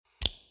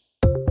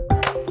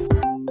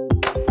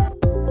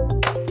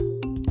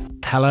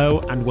Hello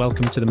and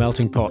welcome to The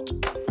Melting Pot.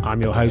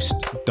 I'm your host,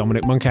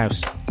 Dominic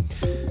Monkhouse.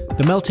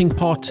 The Melting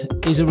Pot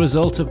is a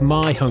result of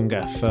my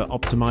hunger for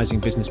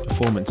optimizing business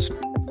performance.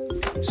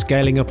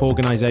 Scaling up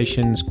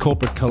organizations,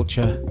 corporate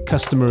culture,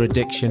 customer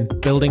addiction,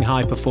 building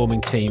high-performing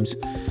teams,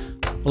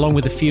 along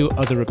with a few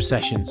other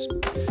obsessions.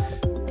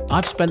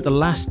 I've spent the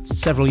last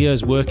several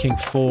years working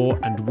for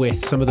and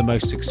with some of the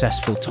most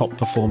successful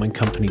top-performing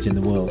companies in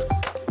the world.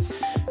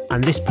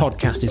 And this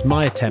podcast is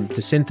my attempt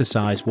to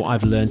synthesize what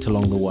I've learned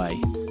along the way,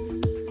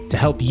 to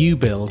help you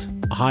build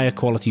a higher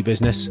quality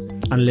business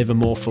and live a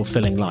more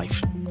fulfilling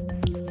life.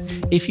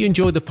 If you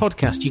enjoy the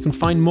podcast, you can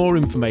find more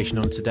information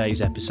on today's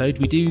episode.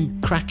 We do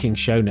cracking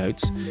show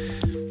notes.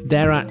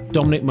 They're at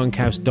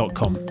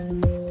dominicmonkhouse.com.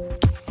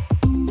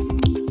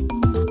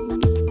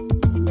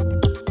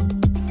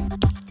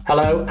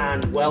 Hello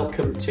and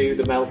welcome to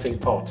The Melting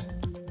Pot.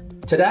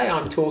 Today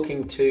I'm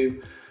talking to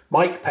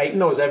Mike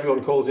Paton, or as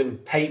everyone calls him,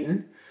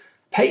 Paton.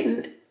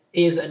 Paton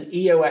is an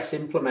EOS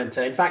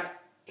implementer. In fact,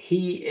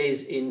 he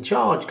is in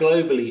charge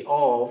globally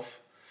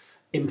of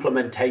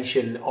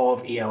implementation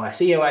of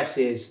EOS. EOS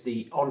is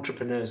the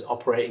Entrepreneurial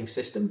Operating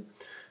System,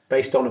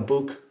 based on a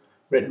book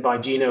written by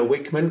Gino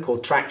Wickman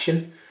called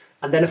Traction,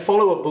 and then a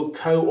follow-up book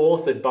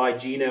co-authored by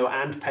Gino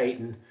and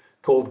Paton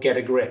called Get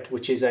a Grip,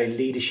 which is a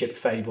leadership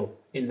fable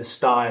in the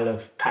style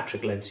of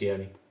Patrick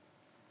Lencioni.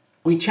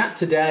 We chat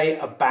today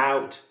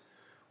about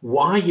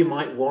why you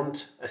might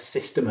want a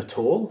system at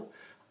all,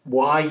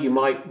 why you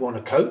might want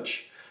a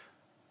coach,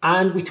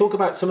 and we talk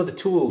about some of the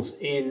tools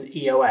in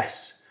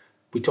EOS.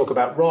 We talk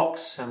about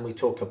rocks and we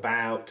talk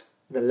about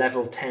the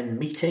level 10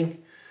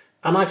 meeting.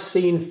 And I've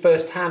seen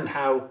firsthand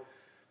how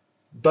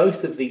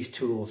both of these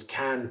tools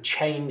can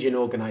change an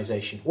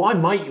organization. Why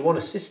might you want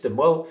a system?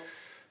 Well,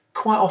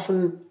 quite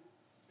often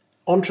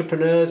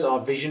entrepreneurs are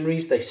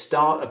visionaries. They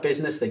start a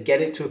business, they get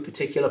it to a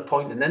particular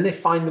point, and then they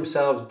find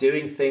themselves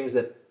doing things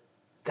that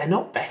they're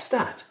not best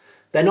at.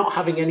 They're not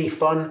having any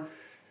fun.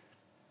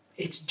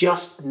 It's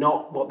just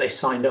not what they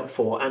signed up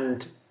for.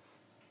 And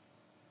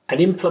an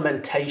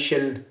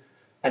implementation,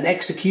 an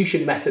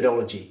execution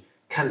methodology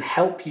can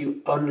help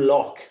you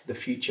unlock the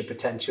future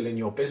potential in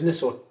your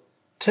business or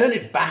turn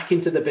it back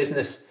into the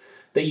business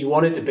that you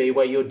want it to be,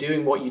 where you're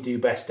doing what you do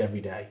best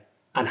every day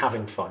and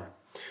having fun.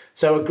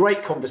 So a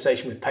great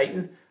conversation with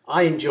Paton.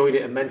 I enjoyed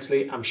it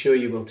immensely. I'm sure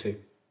you will too.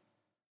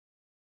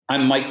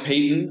 I'm Mike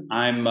Paton.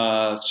 I'm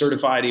a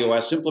certified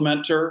EOS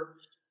implementer,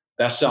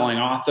 best-selling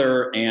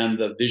author, and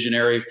the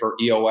visionary for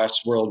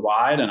EOS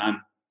Worldwide. And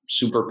I'm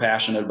super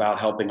passionate about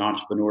helping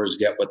entrepreneurs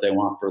get what they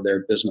want for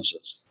their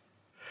businesses.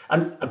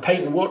 And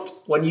Paton,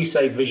 when you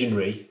say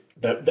visionary,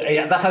 that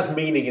has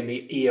meaning in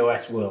the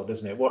EOS world,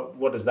 doesn't it?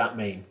 What does that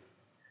mean?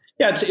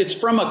 Yeah, it's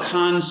from a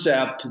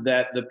concept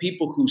that the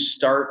people who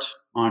start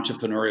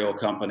entrepreneurial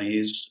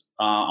companies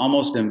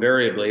almost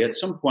invariably, at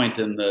some point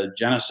in the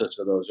genesis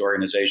of those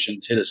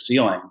organizations, hit a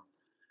ceiling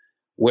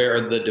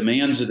where the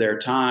demands of their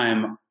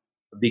time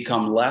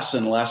become less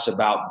and less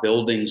about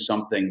building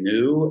something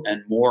new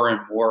and more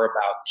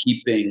about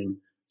keeping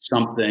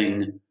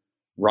something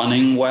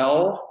running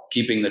well.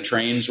 Keeping the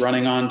trains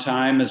running on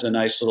time is a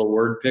nice little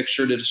word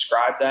picture to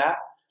describe that.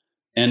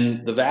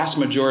 And the vast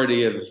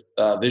majority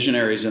of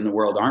visionaries in the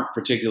world aren't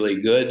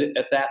particularly good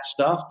at that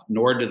stuff,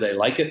 nor do they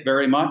like it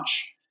very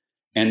much.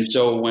 And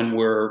so when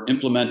we're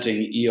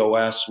implementing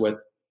EOS with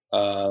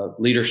a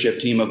leadership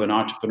team of an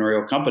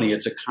entrepreneurial company,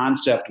 it's a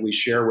concept we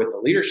share with the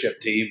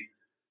leadership team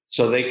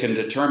so they can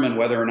determine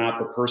whether or not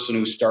the person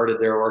who started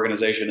their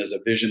organization is a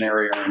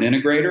visionary or an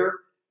integrator.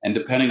 And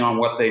depending on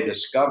what they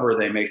discover,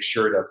 they make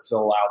sure to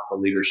fill out the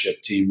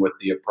leadership team with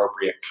the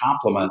appropriate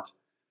complement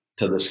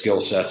to the skill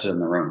sets in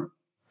the room.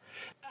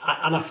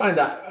 And I find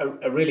that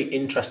a really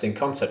interesting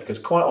concept, because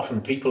quite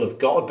often people have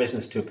got a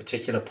business to a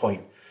particular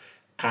point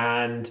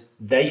and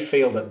they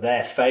feel that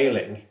they're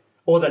failing,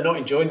 or they're not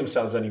enjoying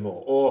themselves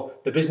anymore, or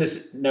the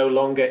business no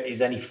longer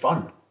is any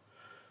fun.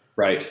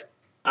 Right.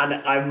 And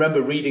I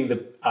remember reading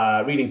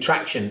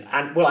Traction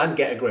and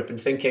Get a Grip and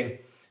thinking,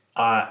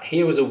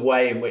 here was a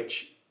way in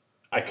which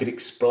I could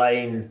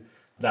explain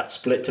that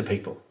split to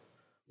people.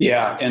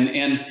 Yeah,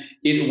 and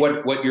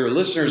what your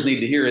listeners need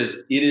to hear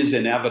is it is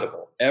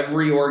inevitable.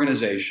 Every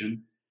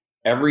organization,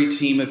 every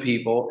team of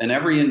people, and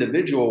every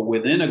individual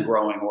within a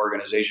growing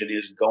organization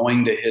is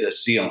going to hit a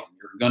ceiling.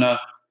 You're going to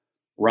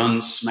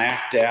run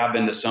smack dab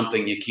into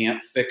something you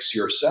can't fix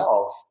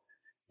yourself.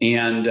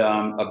 And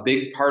a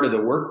big part of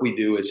the work we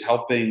do is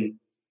helping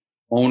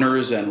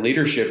owners and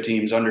leadership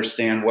teams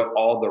understand what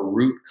all the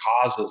root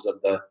causes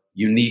of the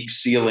unique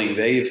ceiling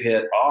they've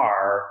hit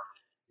are,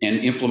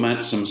 and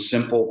implement some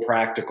simple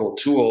practical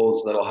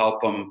tools that'll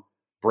help them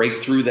break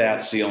through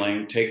that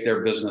ceiling, take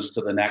their business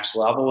to the next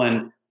level,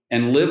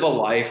 and live a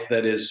life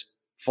that is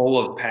full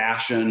of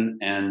passion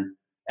and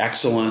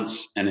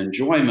excellence and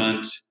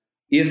enjoyment,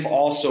 if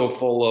also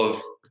full of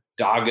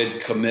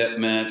dogged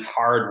commitment,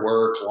 hard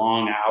work,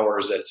 long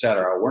hours, et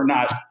cetera. We're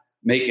not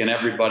making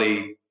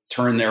everybody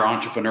turn their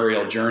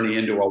entrepreneurial journey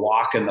into a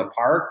walk in the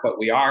park, but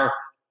we are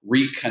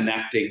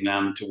reconnecting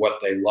them to what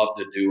they love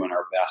to do and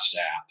are best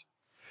at.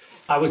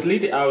 I was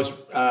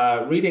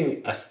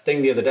reading a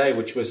thing the other day,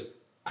 which was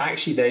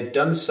actually they'd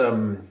done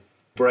some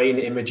brain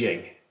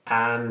imaging,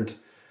 and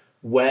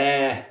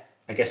where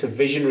I guess a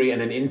visionary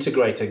and an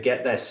integrator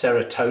get their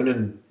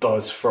serotonin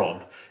buzz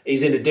from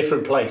is in a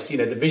different place.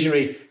 The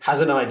visionary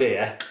has an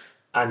idea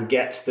and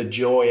gets the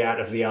joy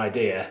out of the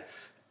idea,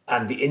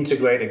 and the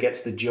integrator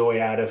gets the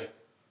joy out of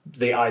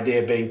the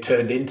idea being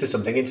turned into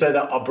something. And so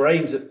that our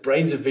brains of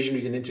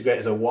visionaries and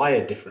integrators are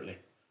wired differently.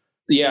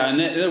 Yeah,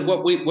 and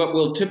what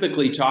we'll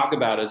typically talk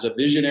about is a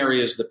visionary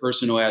is the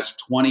person who has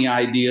 20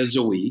 ideas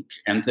a week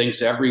and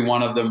thinks every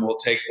one of them will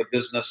take the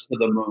business to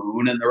the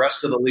moon, and the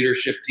rest of the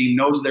leadership team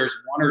knows there's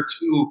one or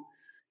two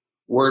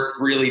worth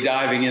really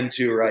diving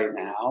into right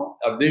now.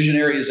 A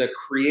visionary is a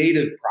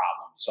creative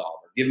problem solver.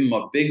 Give them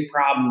a big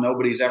problem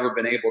nobody's ever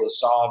been able to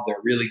solve. They're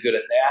really good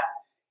at that.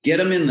 Get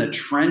them in the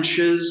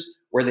trenches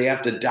where they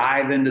have to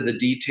dive into the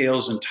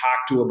details and talk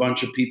to a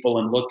bunch of people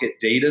and look at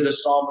data to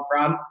solve a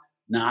problem.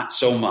 Not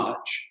so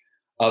much.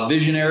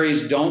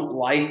 Visionaries don't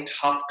like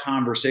tough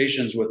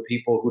conversations with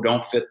people who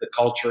don't fit the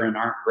culture and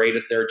aren't great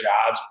at their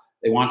jobs.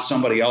 They want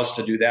somebody else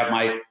to do that.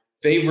 My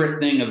favorite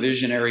thing a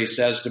visionary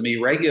says to me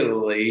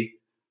regularly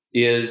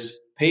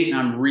is, Paton,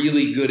 I'm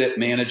really good at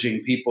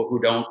managing people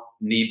who don't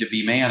need to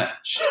be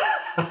managed.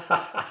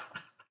 Well,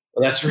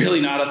 that's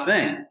really not a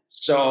thing.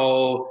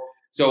 So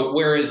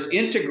whereas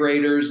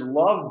integrators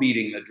love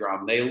beating the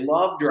drum, they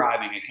love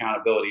driving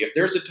accountability. If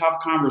there's a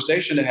tough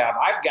conversation to have,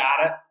 I've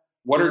got it.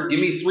 Give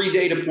me 3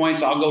 data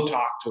points, I'll go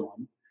talk to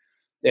them.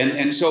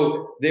 And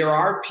so there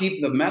are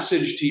people, the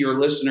message to your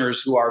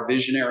listeners who are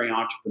visionary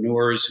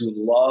entrepreneurs who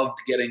loved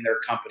getting their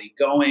company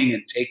going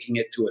and taking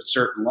it to a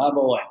certain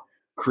level and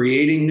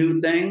creating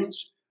new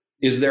things,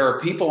 is there are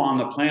people on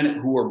the planet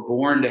who are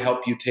born to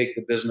help you take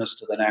the business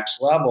to the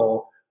next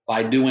level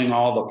by doing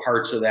all the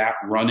parts of that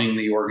running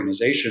the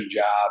organization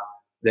job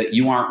that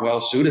you aren't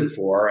well suited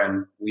for.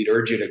 And we'd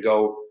urge you to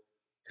go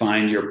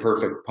find your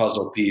perfect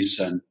puzzle piece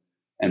and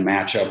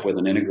match up with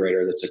an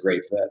integrator that's a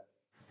great fit.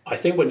 I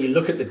think when you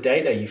look at the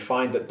data, you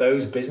find that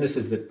those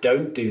businesses that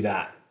don't do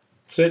that,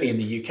 certainly in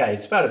the UK,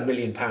 it's about £1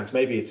 million,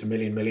 maybe it's $1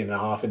 million, $1.5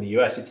 million in the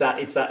US. It's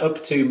that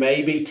up to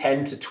maybe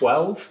 10 to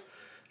 12,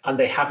 and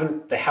they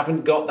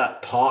haven't got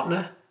that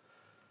partner.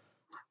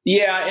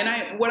 Yeah,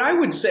 and what I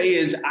would say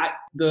is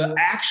the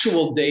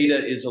actual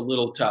data is a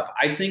little tough.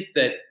 I think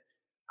that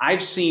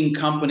I've seen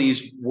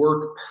companies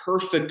work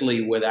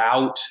perfectly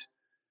without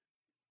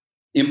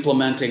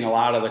implementing a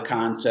lot of the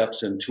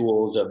concepts and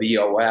tools of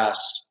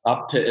EOS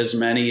up to as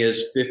many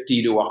as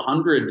 50 to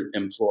 100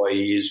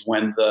 employees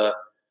when the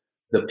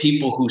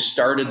people who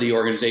started the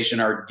organization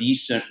are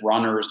decent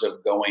runners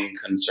of going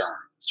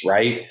concerns,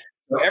 right?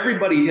 So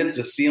everybody hits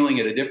the ceiling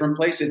at a different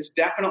place. It's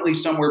definitely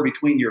somewhere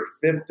between your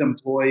 5th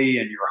employee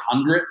and your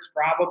 100th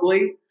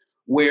probably,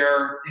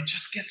 where it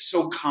just gets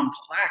so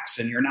complex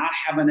and you're not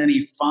having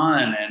any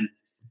fun. And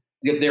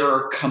there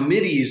are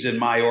committees in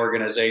my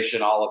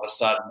organization all of a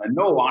sudden, and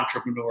no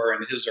entrepreneur in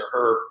his or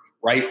her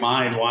right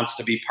mind wants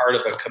to be part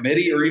of a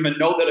committee or even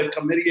know that a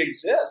committee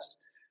exists.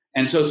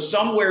 And so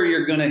somewhere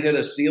you're going to hit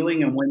a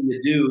ceiling, and when you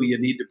do, you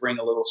need to bring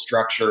a little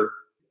structure.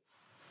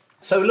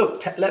 So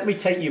look, let me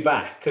take you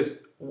back, because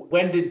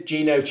when did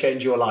Gino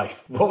change your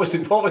life? What was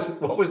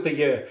the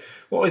year?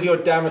 What was your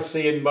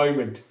Damascene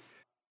moment?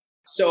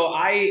 So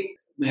I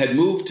had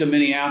moved to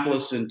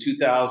Minneapolis in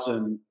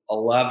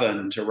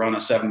 2011 to run a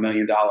 $7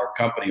 million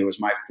company. It was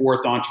my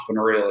 4th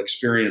entrepreneurial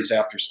experience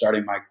after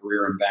starting my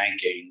career in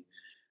banking,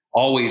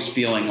 always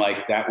feeling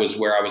like that was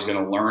where I was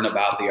going to learn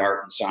about the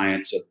art and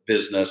science of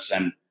business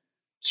and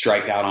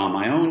strike out on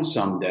my own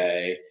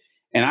someday.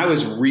 And I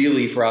was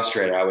really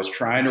frustrated. I was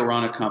trying to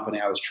run a company.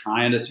 I was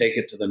trying to take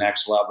it to the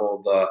next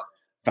level. The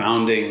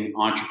founding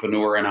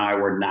entrepreneur and I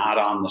were not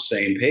on the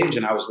same page.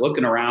 And I was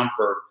looking around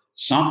for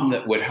something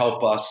that would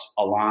help us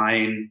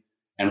align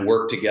and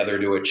work together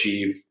to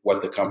achieve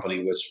what the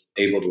company was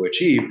able to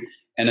achieve.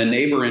 And a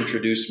neighbor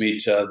introduced me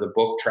to the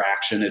book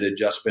Traction. It had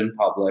just been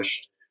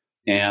published.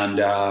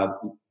 And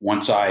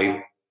once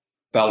I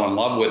fell in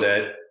love with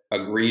it,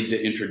 agreed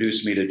to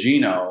introduce me to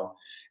Gino.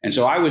 And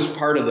so I was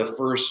part of the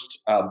first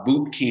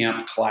boot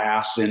camp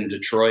class in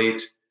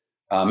Detroit,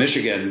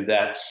 Michigan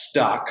that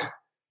stuck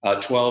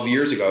 12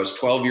 years ago. It was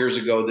 12 years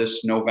ago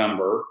this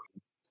November.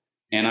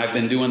 And I've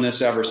been doing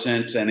this ever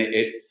since. And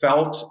it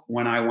felt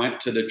when I went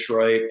to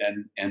Detroit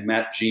and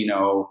met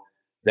Gino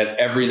that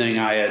everything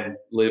I had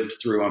lived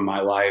through in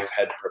my life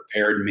had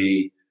prepared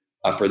me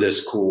for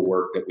this cool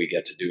work that we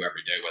get to do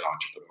every day with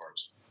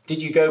entrepreneurs.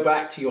 Did you go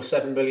back to your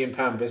 £7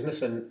 million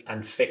business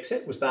and fix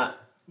it? Was that?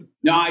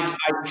 No, I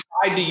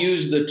tried to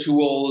use the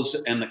tools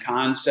and the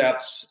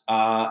concepts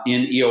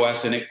in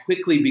EOS, and it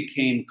quickly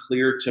became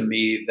clear to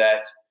me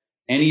that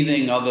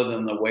anything other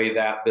than the way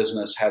that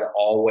business had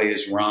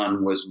always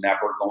run was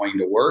never going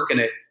to work. And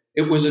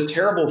it was a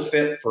terrible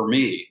fit for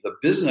me. The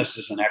business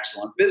is an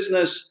excellent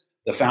business.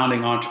 The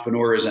founding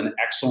entrepreneur is an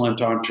excellent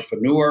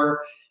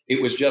entrepreneur.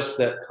 It was just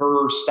that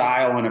her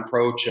style and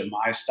approach and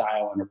my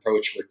style and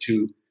approach were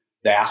two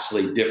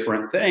vastly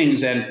different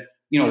things. And,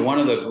 one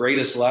of the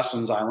greatest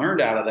lessons I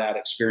learned out of that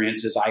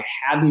experience is I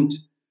hadn't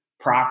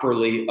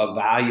properly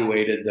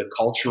evaluated the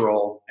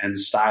cultural and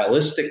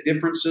stylistic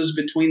differences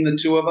between the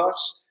two of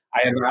us.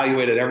 I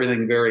evaluated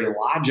everything very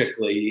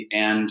logically,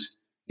 and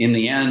in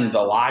the end,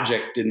 the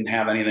logic didn't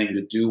have anything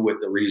to do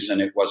with the reason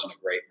it wasn't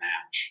a great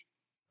match.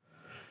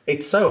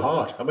 It's so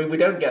hard. I mean, we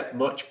don't get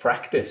much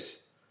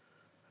practice.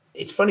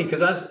 It's funny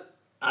because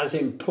as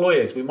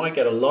employers, we might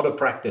get a lot of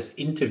practice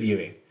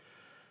interviewing,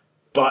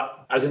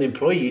 but as an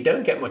employee, you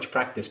don't get much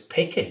practice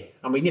picking.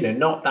 I mean,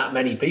 not that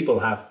many people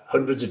have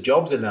hundreds of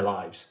jobs in their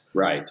lives.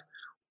 Right.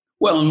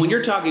 Well, and when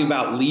you're talking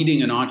about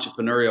leading an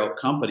entrepreneurial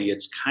company,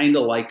 it's kind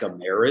of like a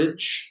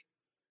marriage.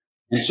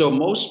 And so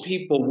most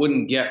people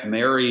wouldn't get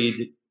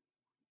married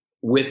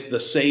with the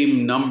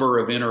same number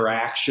of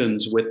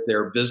interactions with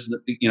their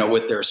business,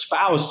 with their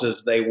spouse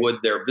as they would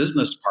their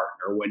business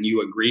partner. When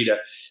you agree to,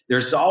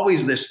 there's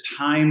always this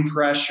time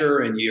pressure,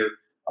 and you're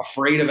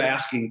afraid of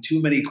asking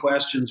too many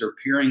questions or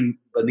peering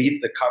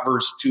beneath the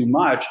covers too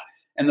much.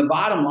 And the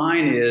bottom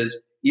line is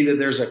either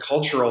there's a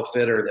cultural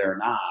fit or they're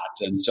not.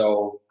 And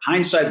so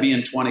hindsight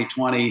being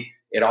 2020,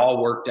 it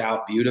all worked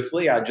out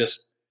beautifully. I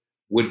just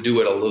would do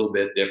it a little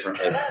bit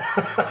differently.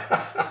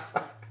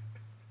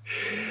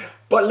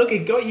 But look,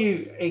 it got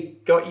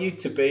you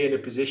to be in a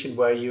position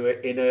where you were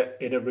in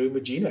a room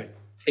with Gino.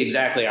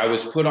 Exactly. I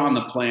was put on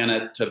the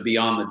planet to be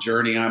on the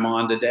journey I'm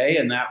on today.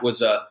 And that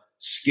was a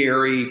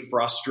scary,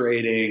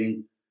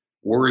 frustrating,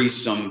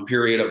 worrisome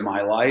period of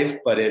my life,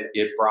 but it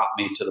brought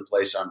me to the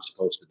place I'm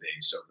supposed to be.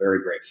 So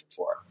very grateful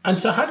for it. And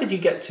so how did you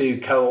get to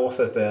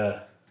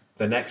co-author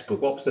the next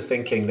book? What was the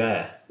thinking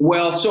there?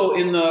 Well, so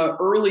in the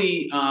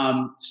early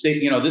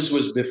state, this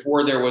was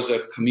before there was a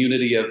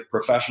community of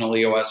professional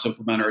EOS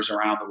implementers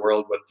around the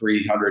world with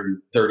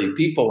 330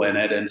 people in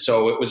it. And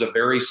so it was a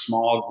very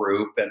small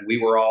group, and we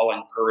were all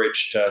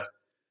encouraged to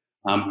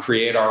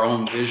create our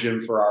own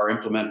vision for our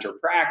implementer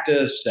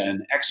practice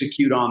and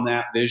execute on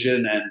that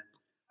vision. And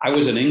I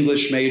was an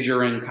English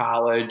major in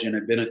college and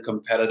had been a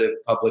competitive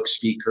public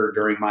speaker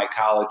during my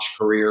college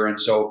career. And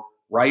so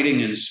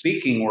writing and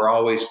speaking were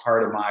always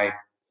part of my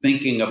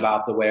thinking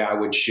about the way I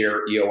would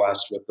share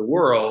EOS with the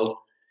world.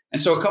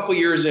 And so a couple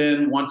years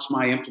in, once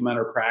my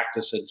implementer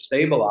practice had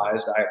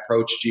stabilized, I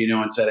approached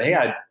Gino and said, hey,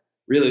 I'd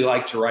really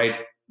like to write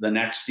the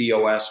next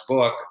EOS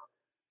book.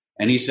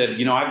 And he said,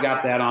 I've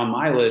got that on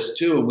my list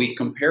too. And we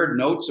compared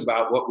notes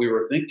about what we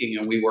were thinking,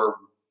 and we were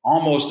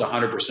almost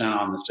 100%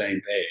 on the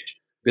same page.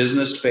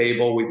 Business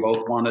Fable, we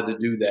both wanted to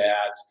do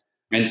that.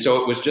 And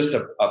so it was just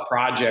a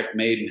project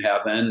made in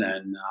heaven,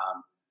 and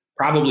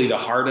probably the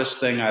hardest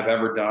thing I've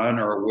ever done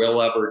or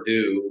will ever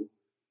do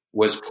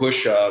was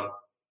push a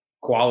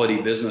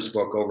quality business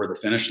book over the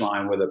finish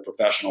line with a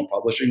professional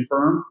publishing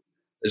firm.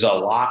 There's a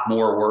lot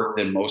more work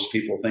than most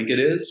people think it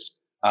is,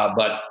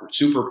 but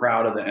super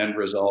proud of the end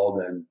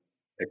result and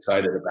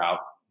excited about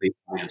the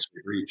audience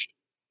we've reached.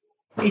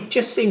 It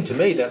just seemed to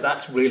me that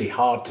that's really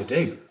hard to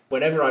do.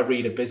 Whenever I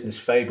read a business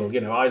fable,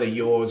 either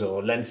yours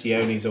or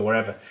Lencioni's or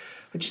wherever,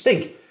 I just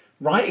think,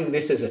 writing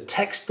this as a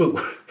textbook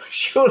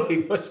surely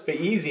must be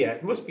easier.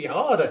 It must be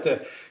harder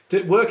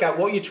to work out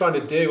what you're trying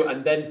to do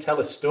and then tell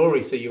a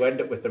story so you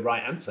end up with the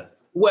right answer.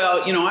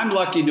 Well, I'm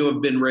lucky to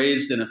have been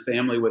raised in a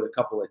family with a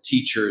couple of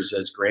teachers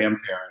as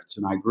grandparents,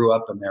 and I grew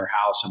up in their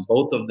house, and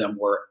both of them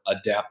were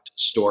adept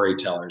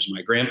storytellers.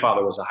 My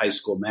grandfather was a high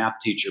school math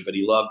teacher, but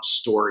he loved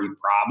story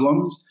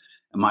problems.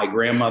 And my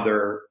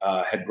grandmother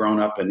had grown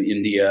up in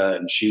India,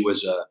 and she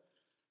was a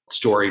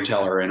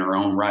storyteller in her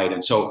own right.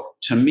 And so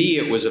to me,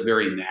 it was a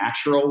very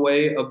natural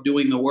way of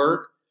doing the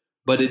work,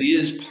 but it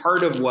is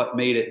part of what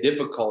made it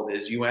difficult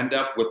is you end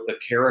up with the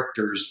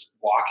characters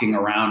walking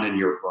around in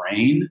your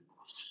brain,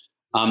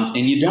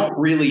 and you don't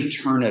really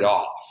turn it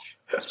off.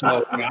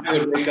 So I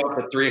would wake up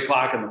at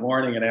 3:00 in the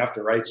morning and have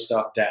to write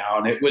stuff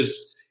down. It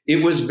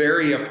was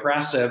very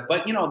oppressive,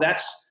 but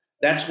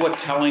that's what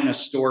telling a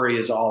story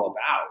is all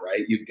about,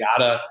 right? You've got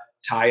to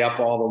tie up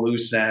all the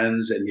loose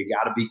ends, and you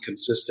got to be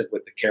consistent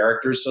with the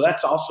characters. So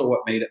that's also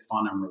what made it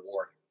fun and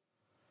rewarding.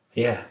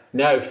 Yeah,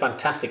 no,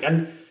 fantastic.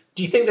 And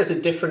do you think there's a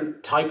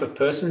different type of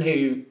person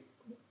who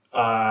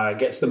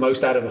gets the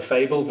most out of a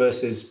fable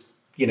versus,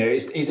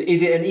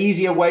 is it an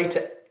easier way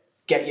to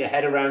get your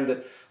head around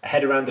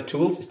the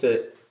tools?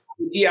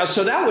 Yeah,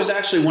 so that was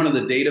actually one of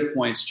the data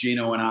points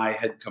Gino and I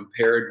had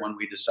compared when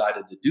we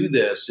decided to do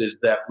this, is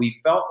that we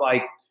felt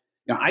like,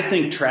 I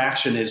think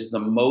Traction is the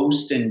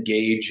most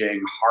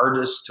engaging,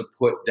 hardest to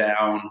put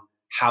down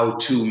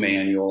how-to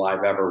manual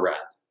I've ever read.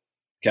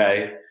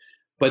 Okay.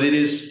 But it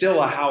is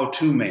still a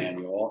how-to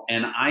manual,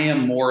 and I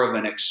am more of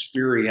an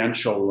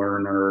experiential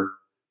learner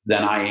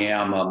than I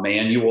am a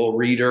manual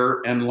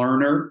reader and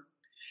learner.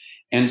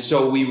 And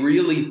so we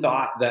really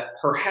thought that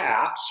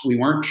perhaps, we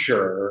weren't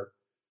sure,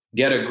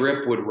 Get a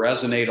Grip would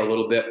resonate a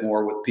little bit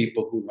more with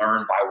people who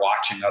learn by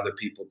watching other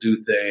people do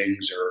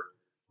things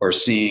or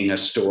seeing a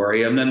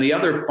story. And then the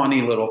other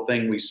funny little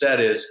thing we said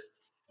is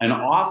an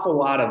awful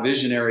lot of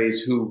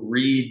visionaries who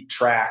read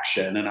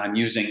Traction, and I'm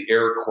using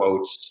air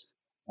quotes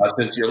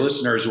since your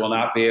listeners will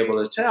not be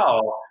able to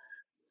tell,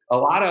 a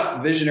lot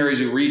of visionaries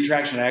who read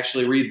Traction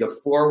actually read the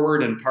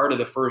foreword and part of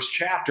the first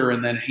chapter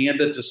and then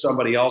hand it to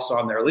somebody else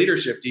on their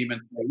leadership team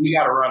and say, we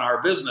got to run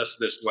our business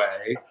this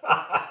way.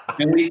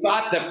 And we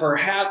thought that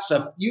perhaps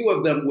a few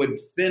of them would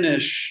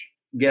finish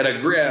Get a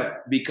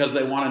Grip because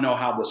they want to know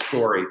how the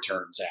story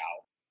turns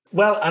out.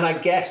 Well, and I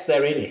guess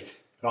they're in it,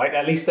 right?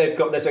 At least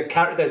there's a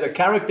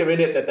character in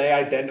it that they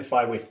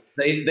identify with.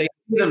 They see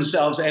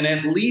themselves, and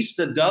at least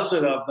a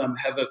dozen of them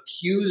have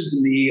accused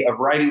me of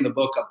writing the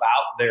book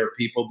about their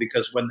people,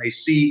 because when they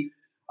see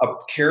a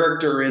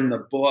character in the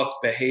book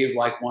behave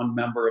like one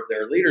member of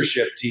their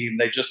leadership team,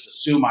 they just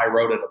assume I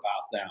wrote it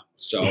about them.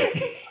 So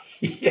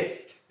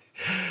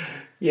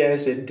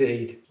yes,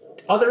 indeed.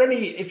 Are there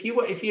any, if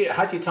you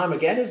had your time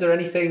again, is there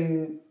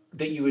anything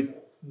that you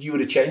would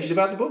have changed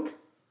about the book?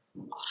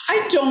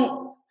 I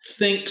don't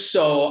think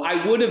so.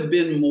 I would have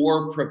been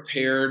more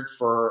prepared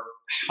for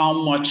how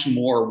much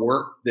more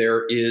work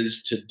there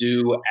is to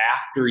do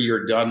after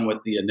you're done with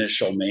the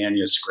initial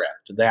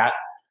manuscript. That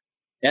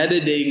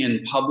editing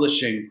and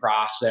publishing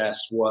process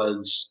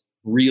was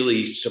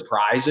really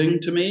surprising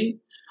to me.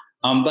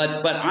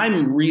 But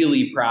I'm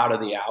really proud of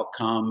the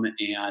outcome,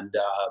 and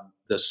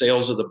the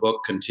sales of the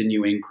book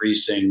continue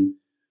increasing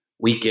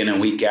week in and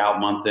week out,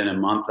 month in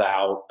and month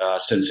out,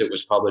 since it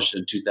was published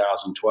in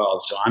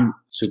 2012. So I'm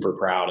super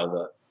proud of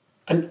it.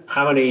 And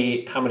how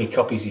many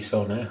copies you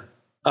sold now?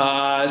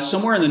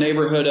 Somewhere in the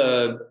neighborhood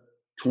of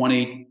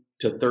 20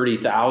 to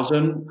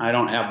 30,000. I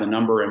don't have the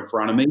number in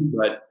front of me,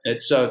 but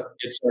it's a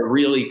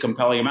really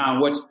compelling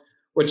amount.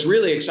 What's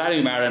really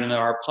exciting about it, and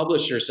our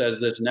publisher says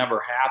this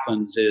never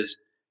happens, is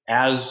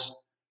as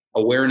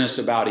awareness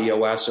about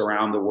EOS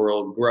around the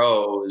world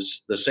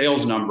grows, the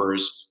sales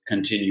numbers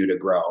continue to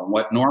grow. And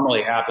what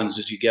normally happens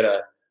is you get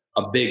a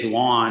big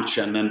launch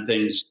and then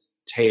things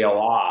tail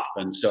off.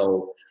 And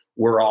so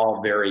we're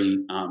all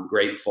very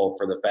grateful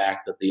for the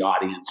fact that the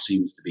audience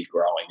seems to be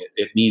growing.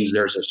 It means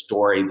there's a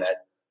story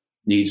that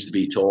needs to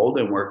be told,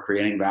 and we're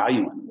creating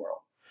value in the world.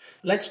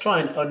 Let's try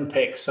and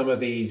unpick some of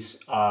these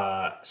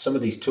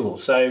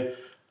tools. So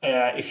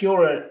if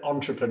you're an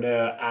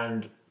entrepreneur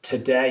and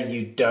today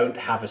you don't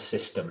have a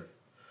system,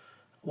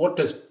 what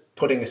does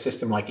putting a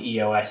system like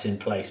EOS in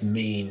place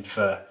mean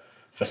for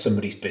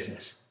somebody's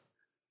business?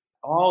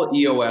 All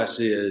EOS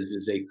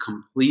is a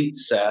complete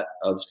set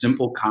of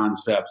simple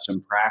concepts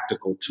and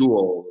practical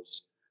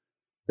tools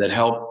that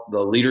help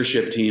the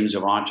leadership teams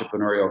of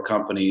entrepreneurial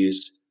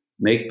companies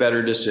make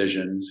better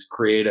decisions,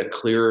 create a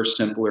clearer,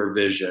 simpler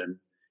vision,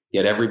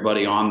 get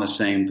everybody on the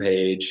same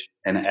page,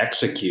 and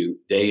execute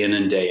day in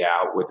and day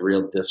out with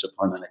real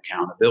discipline and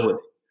accountability.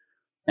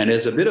 And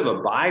as a bit of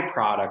a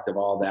byproduct of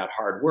all that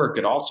hard work,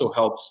 it also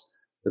helps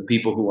the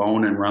people who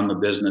own and run the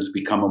business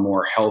become a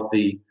more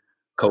healthy,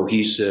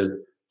 cohesive,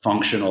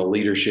 functional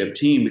leadership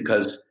team,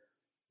 because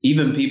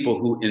even people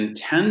who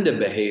intend to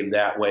behave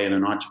that way in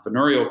an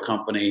entrepreneurial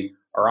company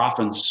are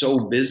often so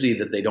busy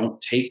that they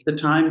don't take the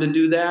time to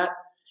do that.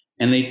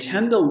 And they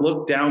tend to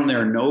look down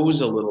their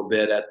nose a little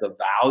bit at the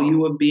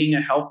value of being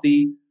a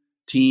healthy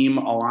team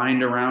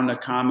aligned around a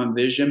common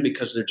vision,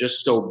 because they're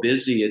just so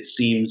busy it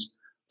seems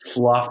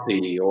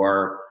fluffy,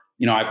 or,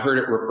 I've heard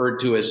it referred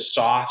to as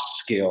soft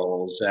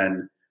skills.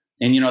 And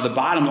the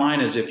bottom line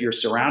is, if you're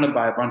surrounded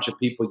by a bunch of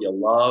people you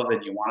love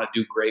and you want to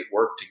do great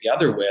work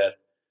together with,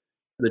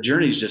 the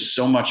journey is just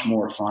so much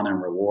more fun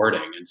and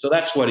rewarding. And so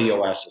that's what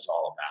EOS is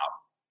all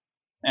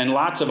about. And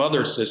lots of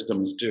other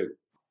systems too.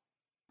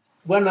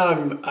 When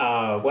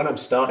I'm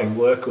starting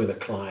work with a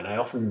client,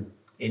 I'll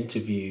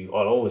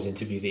always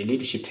interview the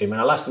leadership team,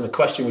 and I'll ask them a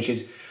question, which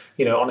is,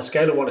 on a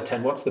scale of 1 to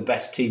 10, what's the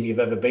best team you've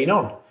ever been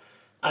on?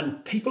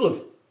 And people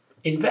have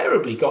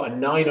invariably got a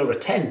 9 or a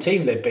 10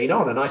 team they've been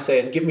on. And I say,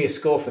 and give me a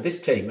score for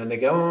this team. And they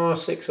go,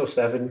 6 or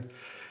 7.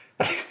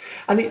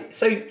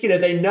 So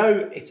they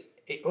know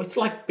it's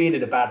like being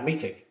in a bad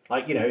meeting.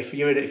 Like, if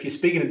you're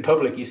speaking in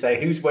public, you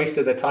say, who's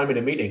wasted their time in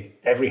a meeting?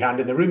 Every hand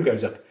in the room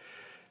goes up.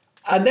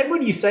 And then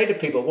when you say to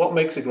people, what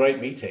makes a great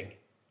meeting?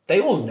 They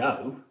all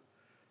know.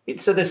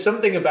 So there's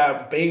something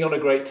about being on a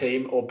great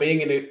team, or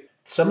being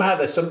somehow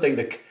there's something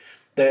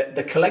that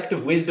the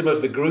collective wisdom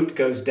of the group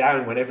goes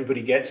down when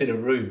everybody gets in a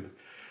room.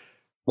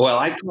 Well,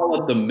 I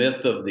call it the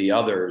myth of the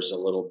others a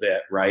little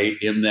bit, right?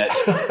 In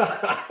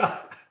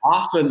that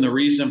often the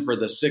reason for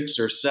the 6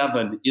 or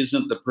 7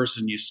 isn't the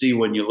person you see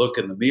when you look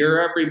in the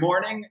mirror every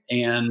morning.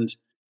 And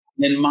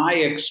in my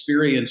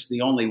experience,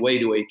 the only way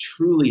to a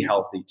truly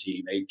healthy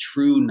team, a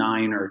true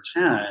 9 or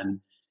 10,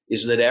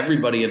 is that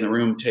everybody in the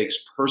room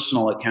takes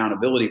personal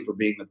accountability for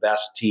being the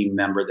best team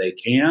member they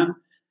can,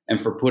 and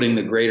for putting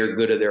the greater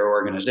good of their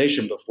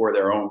organization before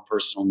their own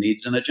personal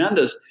needs and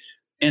agendas.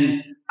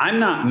 And I'm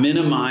not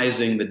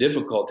minimizing the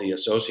difficulty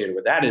associated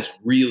with that. It's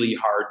really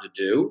hard to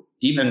do.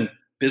 Even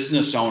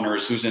business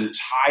owners whose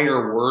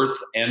entire worth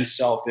and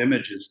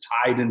self-image is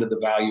tied into the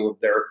value of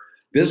their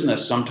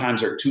business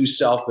sometimes are too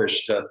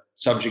selfish to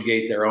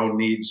subjugate their own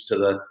needs to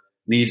the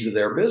needs of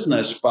their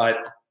business. But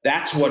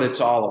that's what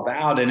it's all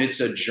about. And it's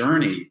a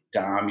journey,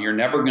 Dom. You're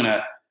never going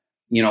to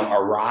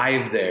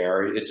arrive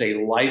there. It's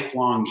a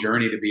lifelong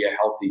journey to be a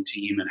healthy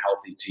team and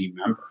healthy team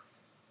member.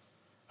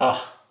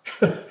 Oh,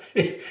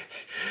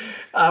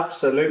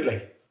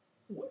 absolutely.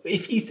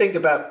 If you think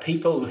about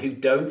people who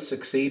don't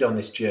succeed on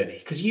this journey,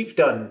 because you've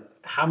done,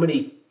 how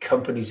many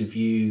companies have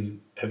you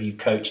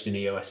coached in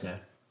EOS now?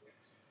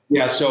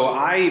 Yeah, so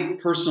I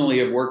personally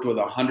have worked with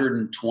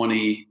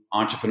 120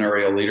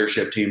 entrepreneurial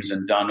leadership teams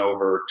and done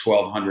over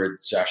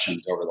 1,200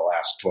 sessions over the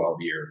last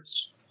 12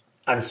 years.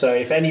 And so,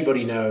 if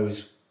anybody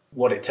knows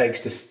what it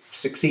takes to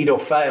succeed or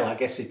fail, I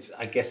guess it's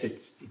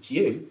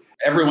you.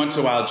 Every once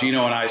in a while,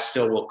 Gino and I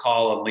still will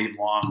call and leave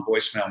long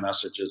voicemail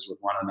messages with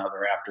one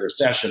another after a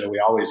session, and we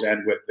always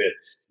end with it.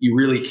 You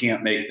really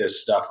can't make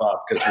this stuff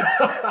up, because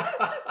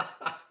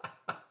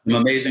some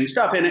amazing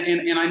stuff. And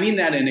I mean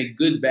that in a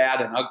good,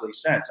 bad, and ugly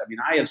sense. I mean,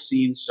 I have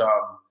seen some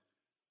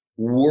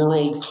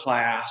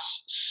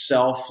world-class,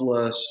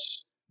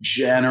 selfless,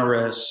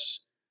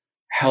 generous,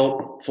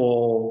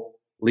 helpful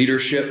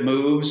leadership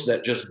moves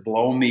that just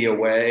blow me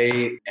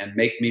away and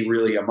make me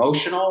really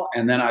emotional.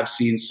 And then I've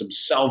seen some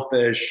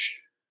selfish,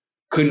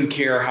 couldn't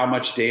care how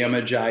much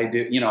damage I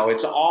do.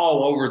 It's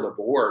all over the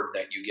board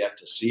that you get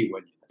to see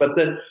but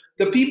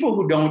the people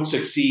who don't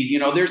succeed,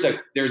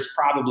 there's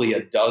probably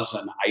a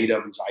dozen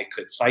items I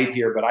could cite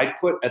here, but I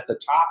put at the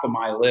top of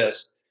my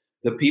list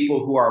the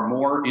people who are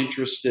more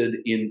interested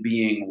in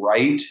being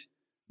right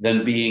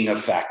than being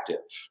effective.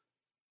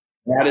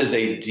 That is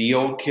a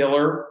deal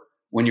killer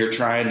when you're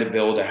trying to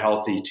build a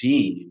healthy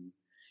team.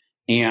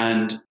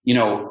 And,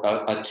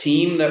 a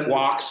team that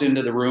walks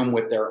into the room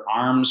with their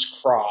arms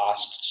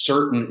crossed,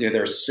 certain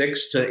there's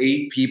 6 to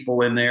 8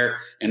 people in there,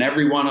 and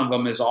every one of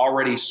them is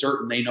already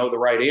certain they know the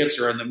right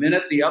answer. And the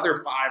minute the other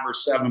 5 or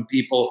 7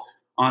 people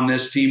on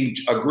this team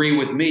agree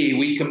with me,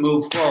 we can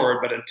move forward.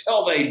 But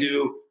until they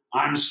do,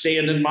 I'm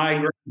standing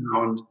my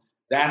ground.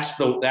 That's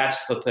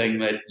the thing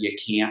that you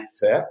can't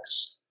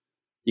fix.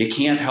 You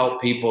can't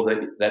help people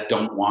that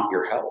don't want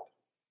your help.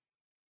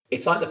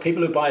 It's like the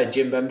people who buy a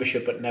gym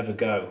membership but never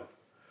go,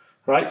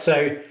 right?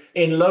 So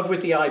in love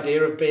with the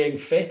idea of being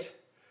fit,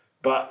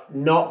 but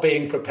not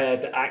being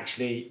prepared to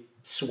actually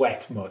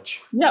sweat much.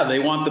 Yeah, they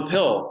want the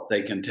pill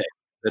they can take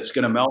that's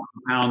going to melt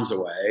the pounds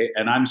away.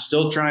 And I'm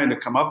still trying to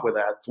come up with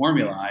that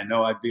formula. I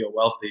know I'd be a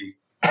wealthy...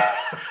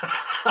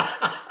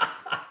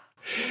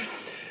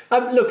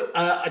 Look,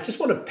 I just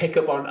want to pick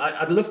up on,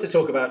 I'd love to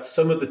talk about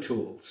some of the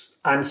tools.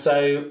 And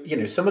so,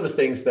 some of the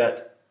things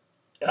that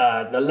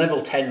the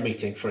level 10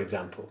 meeting, for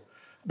example,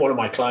 one of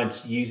my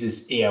clients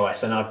uses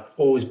EOS, and I've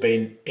always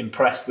been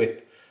impressed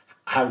with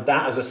how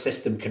that as a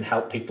system can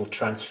help people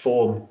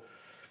transform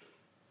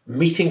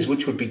meetings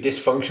which would be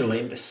dysfunctional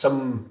into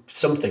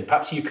something.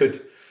 Perhaps you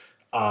could,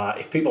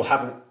 if people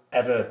haven't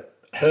ever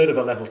heard of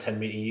a level 10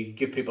 meeting, you could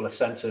give people a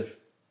sense of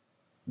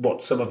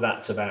what some of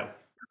that's about.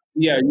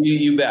 Yeah,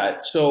 you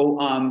bet. So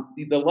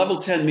the level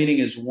 10 meeting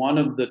is one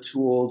of the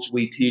tools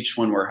we teach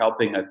when we're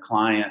helping a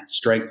client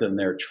strengthen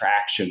their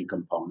traction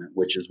component,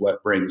 which is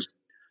what brings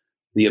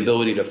the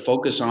ability to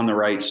focus on the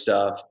right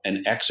stuff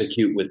and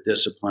execute with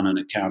discipline and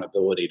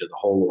accountability to the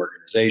whole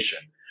organization.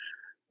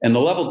 And the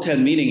level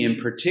 10 meeting in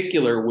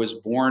particular was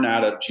born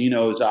out of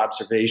Gino's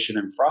observation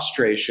and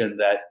frustration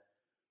that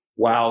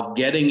while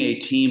getting a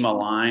team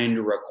aligned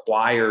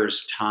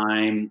requires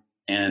time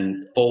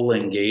and full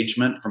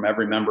engagement from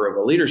every member of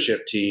a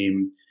leadership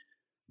team,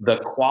 the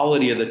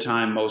quality of the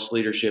time most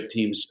leadership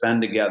teams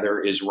spend together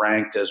is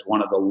ranked as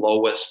one of the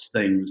lowest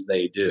things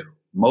they do.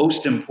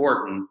 Most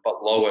important,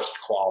 but lowest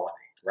quality,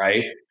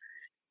 right?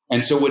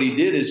 And so what he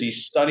did is he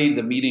studied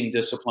the meeting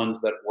disciplines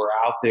that were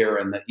out there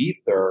in the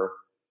ether,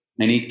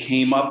 and he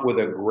came up with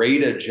a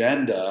great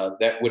agenda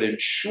that would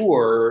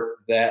ensure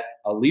that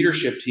a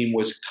leadership team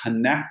was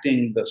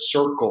connecting the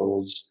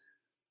circles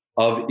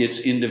of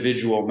its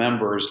individual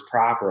members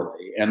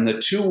properly. And the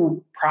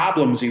two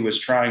problems he was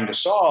trying to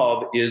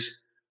solve is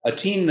a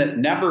team that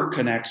never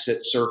connects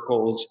its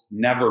circles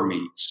never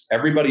meets.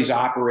 Everybody's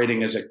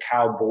operating as a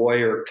cowboy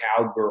or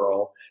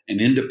cowgirl, an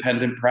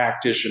independent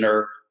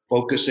practitioner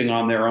focusing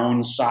on their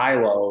own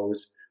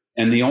silos.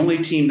 And the only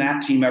team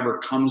that team ever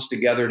comes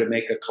together to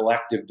make a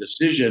collective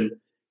decision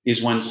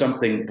is when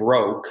something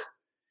broke.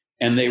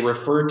 And they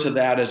refer to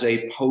that as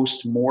a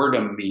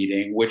post-mortem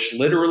meeting, which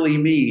literally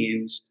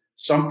means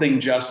something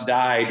just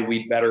died,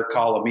 we'd better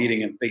call a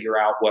meeting and figure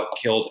out what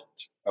killed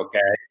it, okay?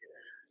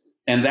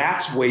 And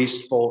that's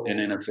wasteful and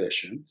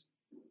inefficient.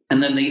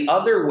 And then the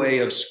other way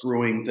of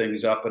screwing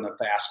things up in a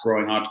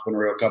fast-growing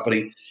entrepreneurial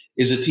company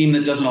is a team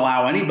that doesn't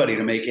allow anybody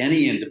to make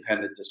any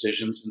independent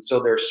decisions. And so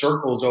their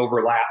circles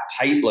overlap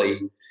tightly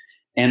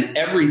and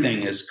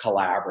everything is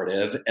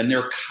collaborative and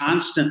they're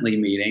constantly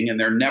meeting and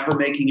they're never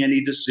making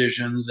any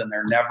decisions and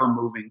they're never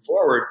moving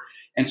forward.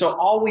 And so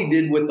all we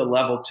did with the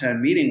level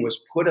 10 meeting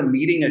was put a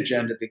meeting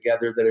agenda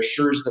together that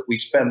assures that we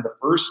spend the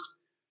first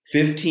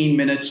 15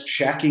 minutes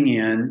checking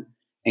in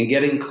and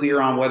getting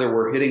clear on whether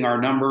we're hitting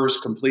our numbers,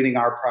 completing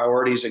our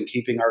priorities, and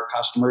keeping our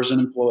customers and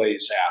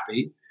employees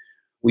happy.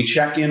 We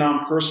check in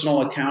on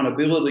personal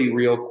accountability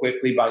real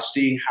quickly by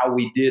seeing how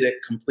we did at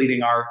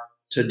completing our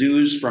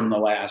to-dos from the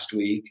last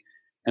week.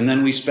 And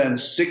then we spend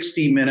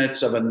 60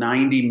 minutes of a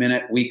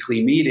 90-minute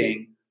weekly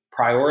meeting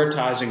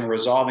prioritizing and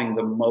resolving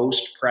the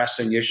most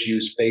pressing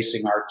issues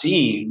facing our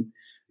team,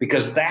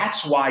 because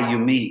that's why you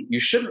meet. You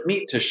shouldn't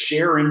meet to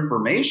share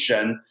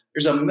information.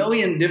 There's a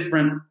million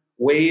different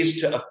ways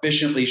to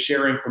efficiently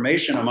share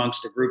information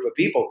amongst a group of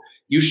people.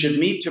 You should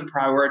meet to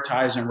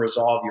prioritize and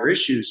resolve your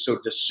issues so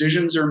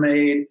decisions are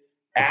made,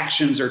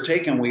 actions are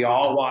taken. We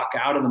all walk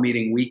out of the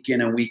meeting week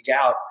in and week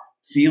out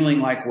feeling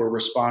like we're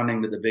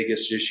responding to the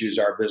biggest issues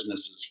our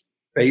business is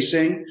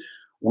facing.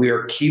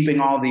 We're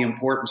keeping all the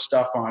important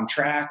stuff on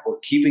track. We're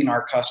keeping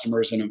our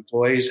customers and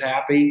employees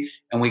happy.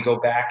 And we go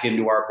back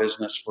into our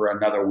business for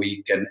another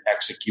week and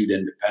execute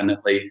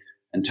independently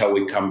until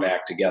we come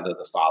back together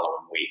the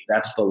following week.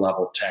 That's the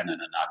level 10 in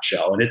a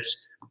nutshell. And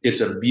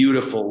it's a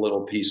beautiful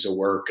little piece of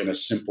work and a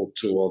simple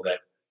tool that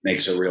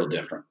makes a real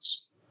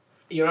difference.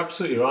 You're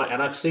absolutely right.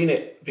 And I've seen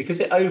it because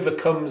it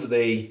overcomes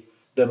the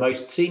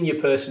most senior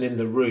person in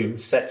the room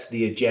sets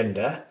the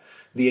agenda.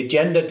 The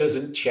agenda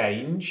doesn't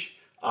change.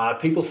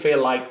 People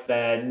feel like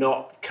they're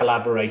not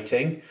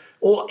collaborating,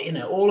 or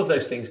all of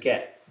those things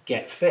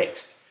get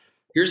fixed.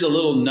 Here's a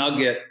little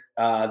nugget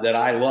that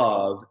I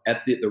love.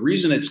 The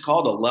reason it's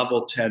called a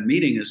level 10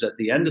 meeting is at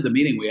the end of the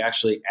meeting, we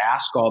actually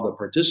ask all the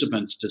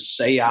participants to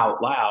say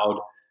out loud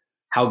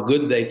how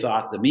good they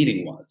thought the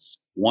meeting was,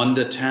 1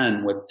 to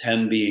 10, with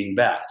 10 being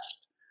best.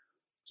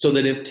 So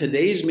that if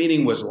today's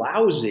meeting was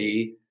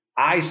lousy,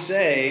 I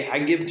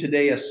give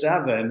today a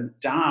 7.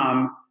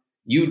 Dom,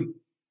 you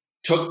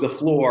took the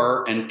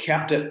floor and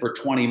kept it for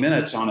 20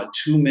 minutes on a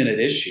 2-minute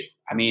issue.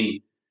 I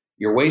mean,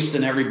 you're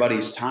wasting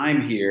everybody's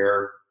time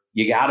here.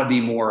 You got to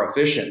be more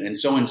efficient. And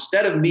so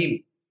instead of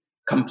me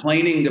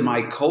complaining to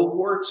my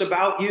cohorts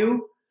about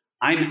you,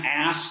 I'm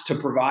asked to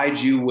provide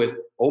you with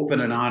open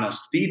and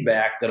honest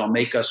feedback that'll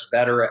make us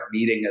better at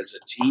meeting as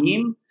a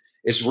team.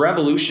 It's a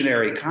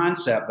revolutionary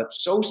concept, but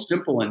so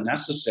simple and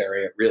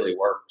necessary, it really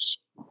works.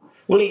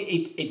 Well,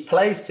 it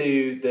plays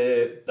to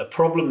the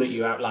problem that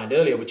you outlined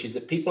earlier, which is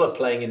that people are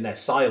playing in their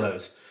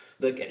silos.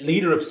 The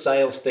leader of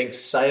sales thinks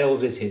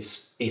sales is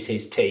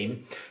his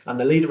team, and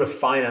the leader of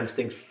finance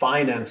thinks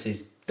finance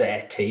is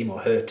their team or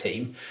her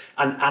team.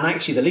 And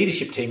actually the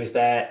leadership team is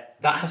that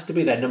has to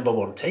be their number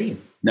one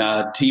team.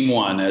 Team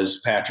one, as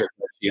Patrick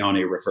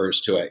Lencioni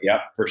refers to it.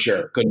 Yep, for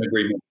sure. Couldn't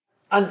agree more.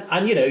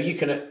 And you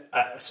can,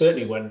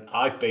 certainly when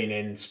I've been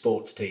in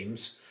sports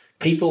teams,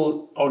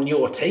 people on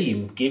your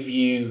team give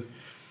you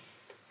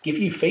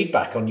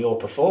feedback on your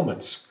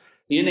performance.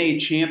 In a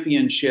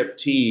championship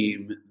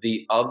team,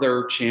 the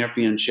other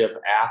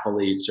championship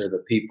athletes are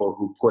the people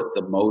who put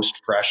the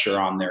most pressure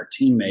on their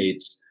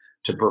teammates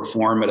to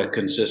perform at a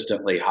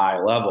consistently high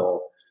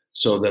level,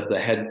 so that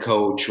the head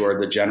coach or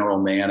the general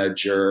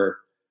manager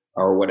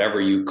or whatever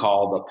you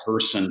call the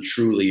person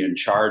truly in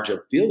charge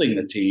of fielding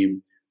the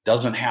team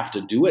doesn't have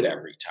to do it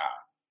every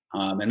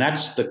time. And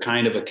that's the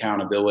kind of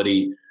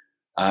accountability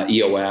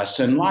EOS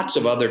and lots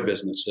of other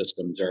business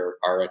systems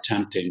are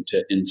attempting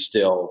to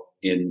instill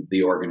in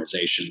the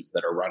organizations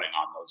that are running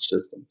on those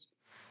systems.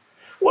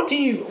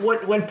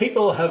 When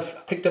people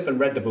have picked up and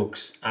read the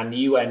books and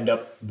you end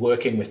up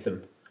working with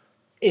them,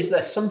 is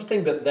there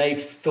something that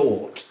they've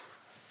thought?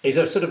 Is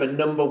there sort of a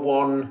number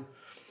one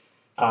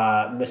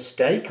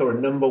mistake or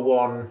a number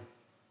one,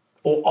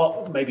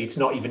 or maybe it's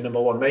not even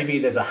number one, maybe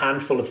there's a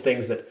handful of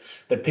things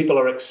that people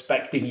are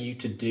expecting you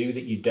to do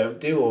that you don't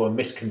do, or a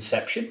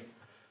misconception?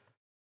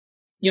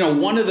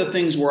 One of the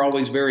things we're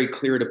always very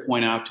clear to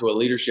point out to a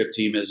leadership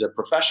team is a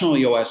professional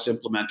EOS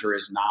implementer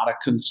is not a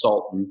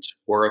consultant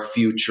or a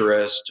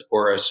futurist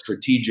or a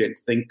strategic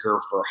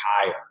thinker for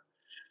hire.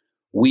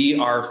 We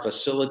are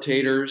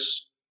facilitators,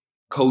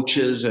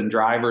 coaches, and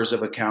drivers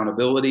of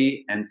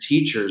accountability and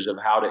teachers of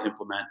how to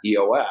implement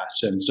EOS.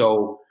 And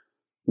so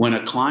when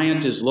a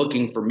client is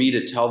looking for me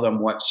to tell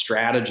them what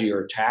strategy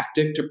or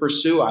tactic to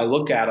pursue, I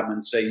look at them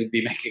and say, you'd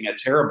be making a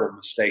terrible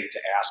mistake to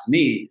ask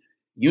me.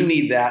 You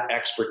need that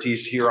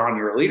expertise here on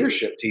your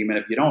leadership team. And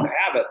if you don't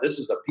have it, this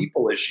is a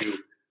people issue.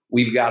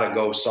 We've got to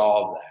go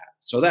solve that.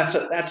 So that's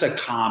a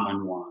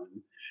common one.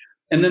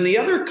 And then the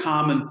other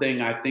common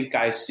thing I think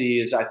I see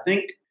is I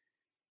think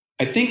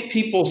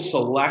people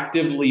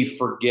selectively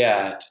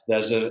forget that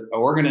as an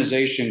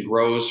organization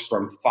grows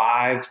from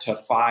 5 to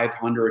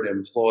 500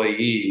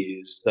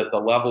 employees, that the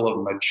level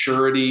of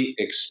maturity,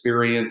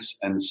 experience,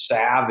 and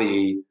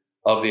savvy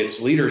of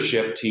its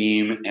leadership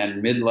team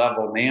and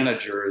mid-level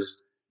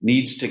managers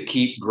needs to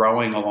keep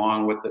growing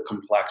along with the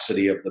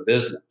complexity of the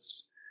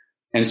business.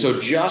 And so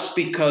just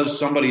because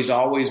somebody's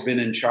always been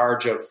in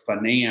charge of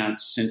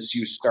finance since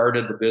you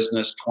started the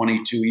business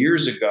 22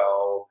 years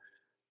ago,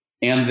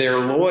 and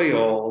they're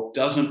loyal,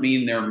 doesn't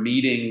mean they're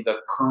meeting the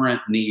current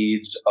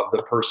needs of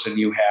the person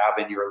you have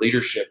in your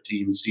leadership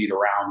team seat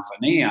around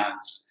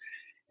finance.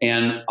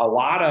 And a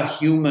lot of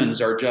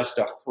humans are just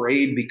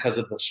afraid, because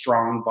of the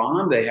strong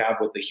bond they have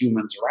with the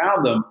humans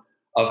around them,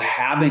 of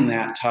having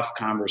that tough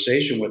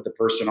conversation with the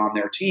person on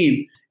their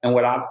team. And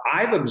what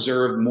I've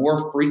observed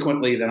more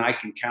frequently than I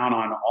can count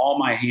on all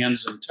my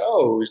hands and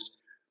toes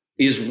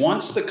is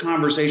once the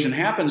conversation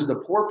happens, the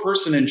poor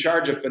person in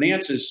charge of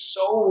finance is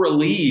so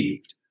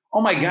relieved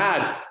oh my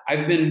God,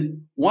 I've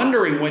been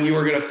wondering when you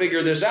were going to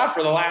figure this out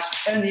for the last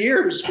 10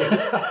 years.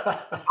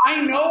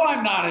 I know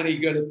I'm not any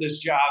good at this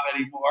job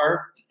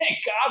anymore. Thank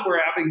God we're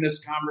having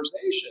this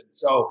conversation.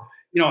 So,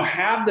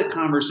 have the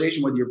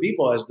conversation with your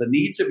people as the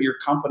needs of your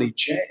company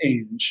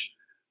change.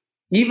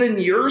 Even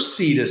your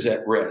seat is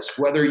at risk,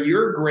 whether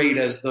you're great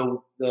as the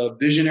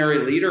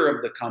visionary leader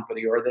of the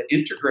company or the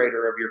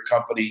integrator of your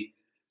company.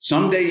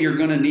 Someday you're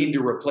going to need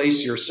to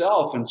replace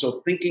yourself. And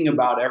so thinking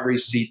about every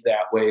seat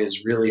that way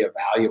is really a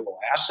valuable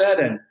asset.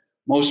 And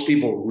most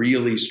people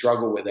really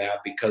struggle with that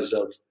because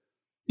of,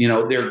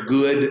 their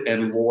good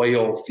and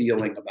loyal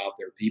feeling about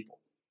their people.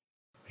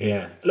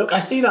 Yeah. Look, I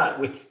see that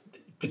with,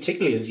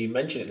 particularly as you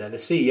mentioned it there, the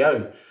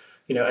CEO,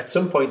 at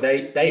some point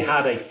they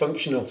had a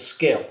functional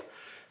skill.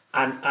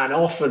 And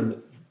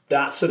often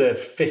that sort of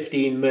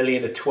 15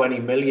 million to 20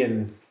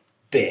 million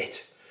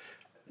bit,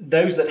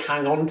 those that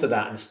hang on to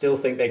that and still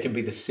think they can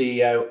be the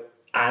CEO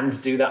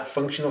and do that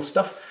functional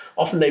stuff,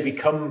 often they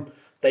become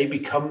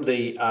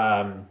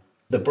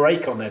the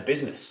brake on their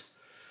business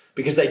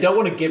because they don't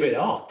want to give it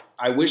up.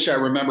 I wish I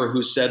remember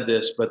who said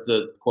this, but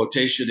the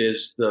quotation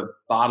is the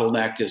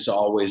bottleneck is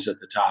always at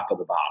the top of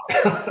the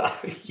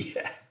bottle.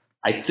 Yeah.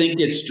 I think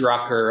it's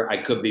Drucker. I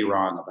could be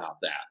wrong about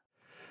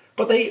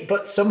that.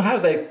 But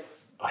somehow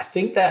I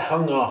think they're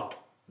hung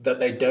up that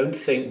they don't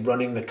think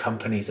running the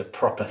company is a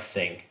proper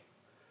thing.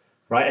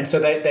 Right. And so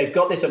they've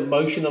got this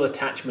emotional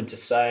attachment to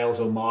sales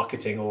or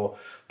marketing or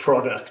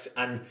product.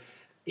 And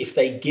if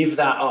they give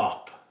that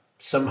up,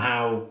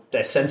 somehow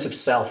their sense of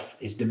self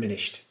is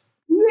diminished.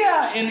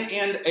 Yeah.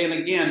 And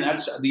again,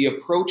 that's the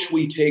approach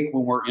we take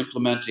when we're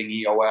implementing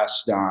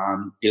EOS,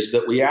 Don, is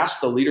that we ask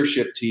the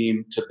leadership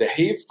team to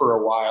behave for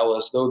a while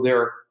as though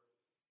they're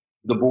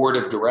the board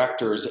of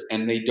directors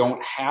and they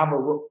don't have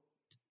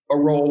a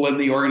role in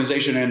the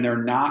organization, and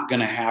they're not going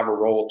to have a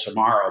role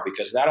tomorrow,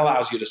 because that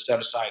allows you to set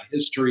aside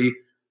history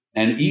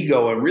and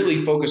ego and really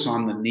focus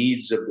on the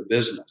needs of the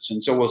business.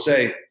 And so we'll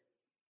say,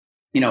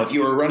 if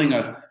you were running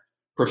a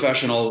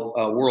professional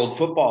world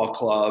football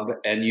club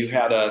and you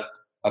had a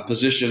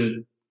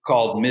position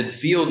called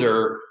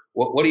midfielder,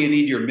 what do you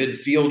need your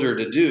midfielder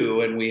to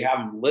do? And we have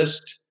them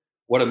list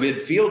what a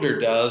midfielder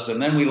does.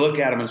 And then we look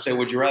at them and say,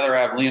 would you rather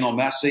have Lionel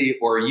Messi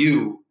or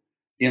you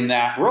in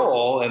that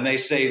role? And they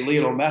say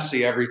Lionel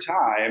Messi every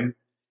time.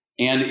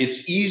 And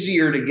it's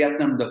easier to get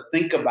them to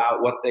think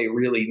about what they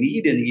really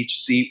need in each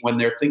seat when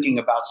they're thinking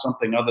about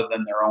something other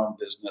than their own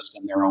business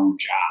and their own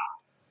job.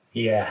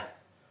 Yeah.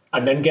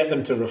 And then get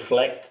them to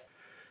reflect.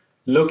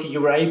 Look, you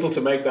were able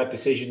to make that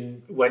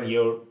decision when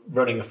you're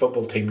running a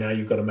football team. Now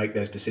you've got to make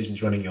those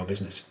decisions running your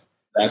business.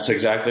 That's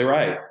exactly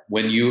right.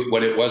 When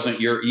it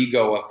wasn't your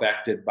ego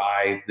affected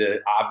by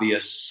the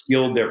obvious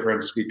skill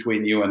difference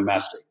between you and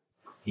Messi.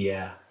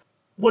 Yeah.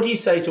 What do you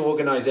say to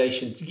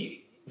organizations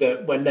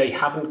that when they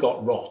haven't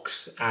got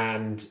rocks,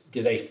 and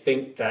do they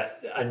think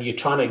that, and you're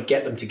trying to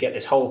get them to get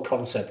this whole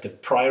concept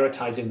of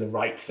prioritizing the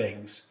right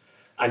things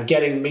and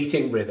getting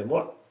meeting rhythm?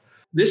 What?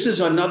 This is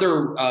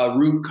another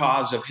root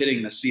cause of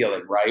hitting the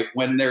ceiling, right?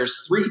 When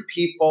there's three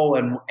people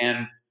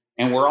and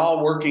we're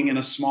all working in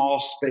a small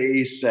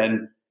space,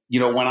 and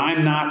when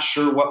I'm not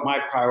sure what my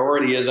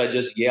priority is, I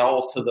just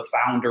yell to the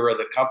founder of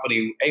the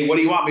company, hey, what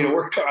do you want me to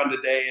work on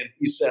today? And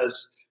he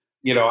says,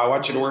 I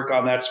want you to work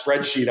on that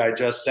spreadsheet I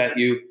just sent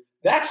you.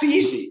 That's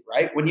easy,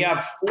 right? When you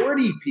have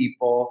 40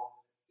 people,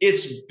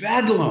 it's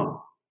bedlam,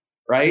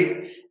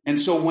 right? And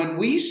so when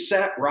we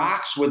set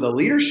rocks with a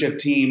leadership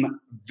team,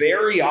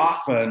 very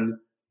often,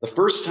 the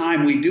first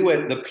time we do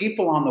it, the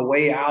people on the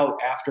way out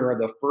after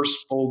the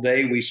first full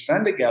day we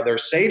spend together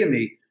say to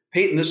me,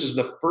 Paton, this is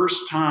the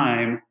first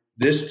time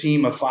this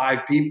team of 5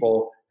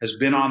 people has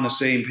been on the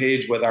same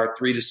page with our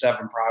 3 to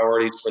 7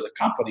 priorities for the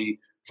company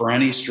for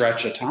any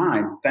stretch of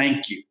time.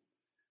 Thank you.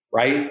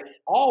 Right?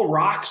 All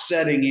rock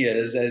setting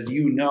is, as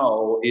you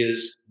know,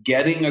 is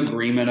getting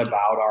agreement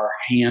about our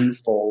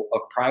handful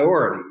of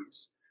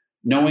priorities.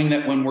 Knowing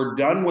that when we're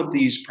done with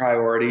these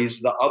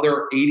priorities, the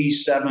other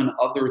 87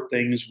 other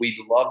things we'd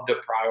love to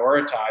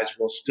prioritize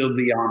will still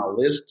be on a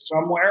list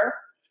somewhere.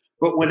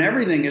 But when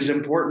everything is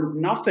important,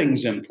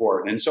 nothing's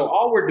important. And so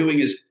all we're doing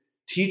is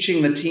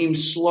teaching the team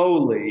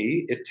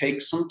slowly. It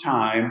takes some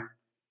time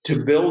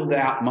to build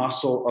that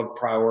muscle of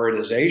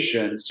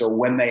prioritization. So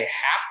when they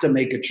have to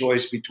make a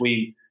choice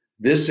between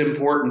this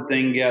important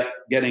thing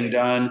getting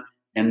done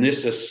and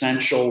this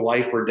essential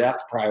life or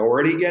death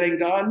priority getting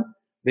done,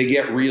 they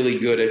get really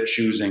good at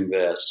choosing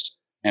this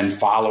and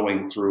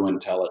following through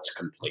until it's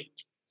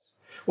complete.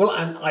 Well,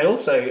 and I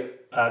also,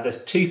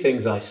 there's 2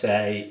 things I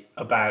say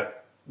about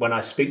when I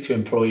speak to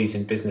employees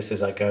in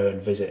businesses I go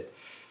and visit.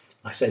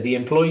 I say the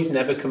employees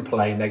never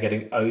complain they're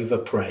getting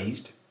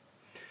overpraised.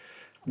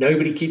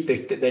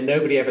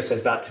 Nobody ever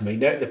says that to me.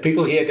 No, the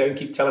people here don't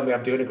keep telling me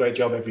I'm doing a great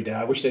job every day.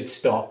 I wish they'd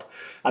stop.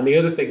 And the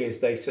other thing is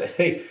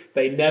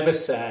they never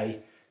say,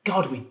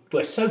 God,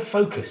 we're so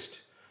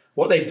focused.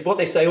 What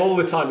they say all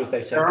the time is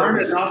they say there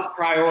aren't enough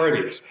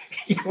priorities.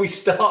 we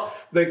start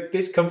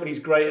this company's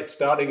great at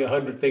starting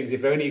 100 things.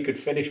 If only you could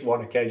finish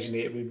one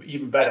occasionally, it would be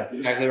even better.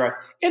 Exactly right.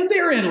 And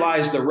therein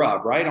lies the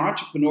rub, right?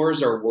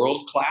 Entrepreneurs are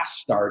world-class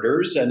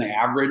starters and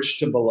average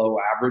to below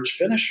average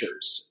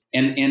finishers.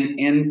 And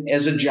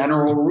as a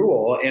general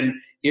rule, and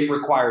it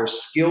requires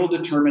skill,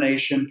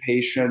 determination,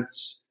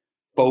 patience,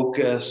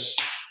 focus.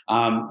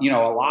 One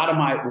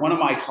of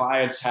my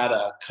clients had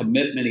a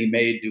commitment he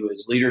made to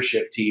his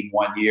leadership team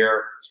one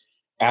year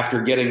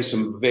after getting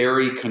some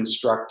very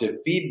constructive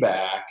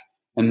feedback.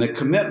 And the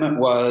commitment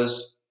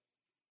was,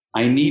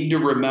 I need to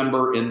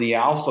remember in the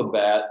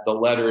alphabet, the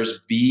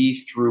letters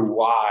B through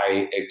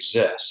Y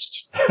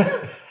exist.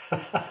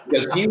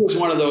 Because he was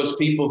one of those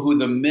people who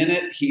the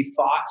minute he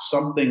thought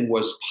something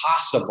was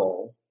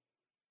possible,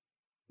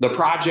 the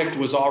project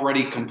was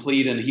already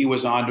complete and he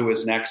was on to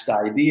his next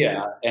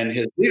idea. And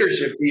his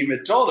leadership team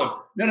had told him,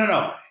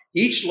 no.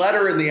 Each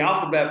letter in the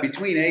alphabet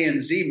between A and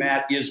Z,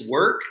 Matt, is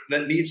work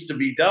that needs to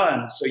be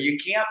done. So you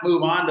can't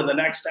move on to the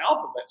next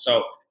alphabet.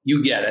 So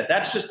you get it.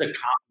 That's just a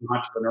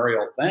common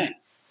entrepreneurial thing.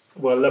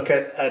 Well, look,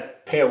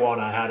 at Pier 1,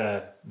 I had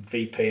a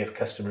VP of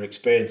customer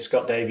experience,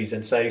 Scott Davies.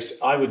 And so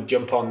I would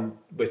jump on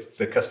with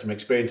the customer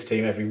experience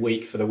team every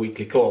week for the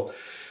weekly call.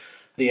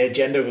 The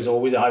agenda was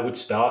always, I would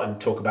start and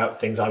talk about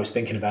things I was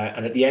thinking about.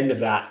 And at the end of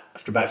that,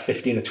 after about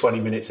 15 or 20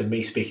 minutes of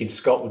me speaking,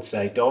 Scott would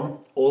say, Dom,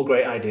 all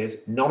great ideas,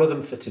 none of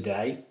them for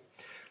today.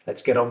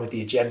 Let's get on with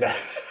the agenda.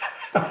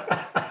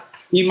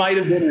 He might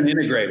have been an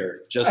integrator.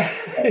 Just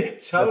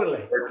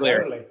Totally.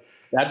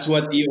 That's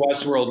what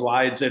EOS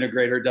Worldwide's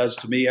integrator does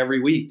to me every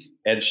week.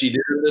 And she did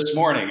it this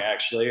morning,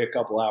 actually, a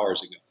couple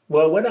hours ago.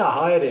 Well, when I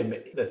hired him,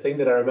 the thing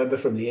that I remember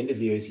from the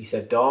interview is he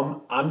said,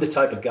 Dom, I'm the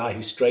type of guy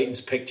who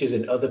straightens pictures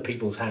in other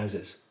people's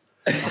houses.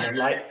 And I'm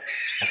like,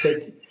 I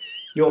said,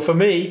 you're for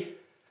me.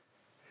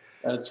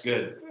 That's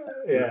good.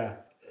 Yeah.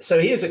 So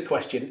here's a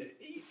question.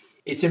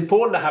 It's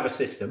important to have a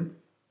system.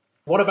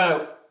 What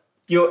about,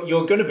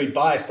 you're going to be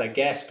biased, I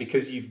guess,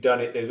 because you've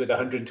done it with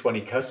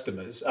 120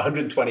 customers,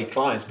 120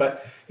 clients.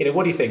 But,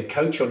 what do you think,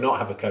 coach or not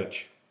have a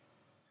coach?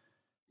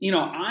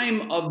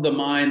 I'm of the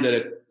mind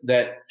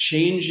that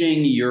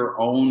changing your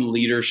own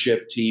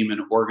leadership team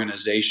and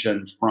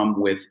organization from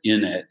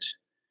within it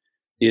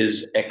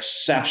is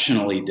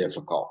exceptionally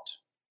difficult.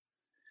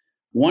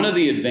 One of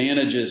the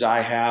advantages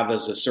I have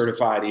as a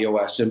certified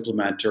EOS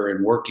implementer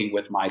and working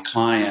with my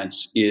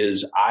clients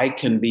is I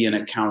can be an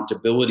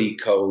accountability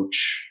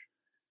coach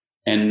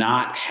and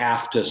not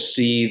have to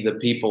see the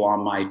people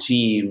on my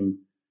team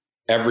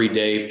every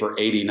day for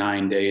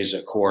 89 days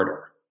a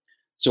quarter.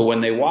 So when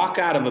they walk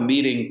out of a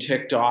meeting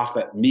ticked off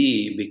at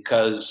me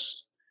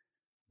because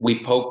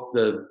we poked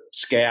the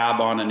scab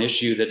on an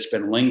issue that's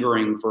been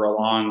lingering for a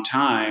long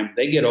time,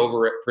 they get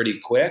over it pretty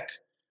quick.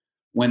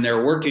 When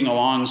they're working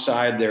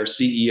alongside their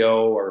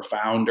CEO or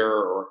founder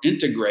or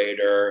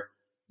integrator,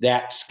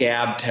 that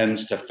scab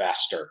tends to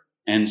fester.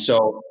 And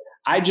so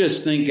I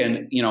just think,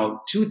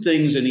 two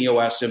things an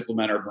EOS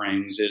implementer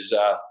brings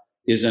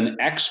is an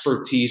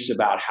expertise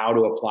about how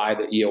to apply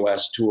the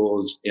EOS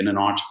tools in an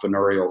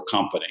entrepreneurial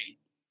company,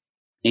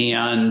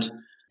 and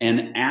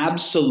an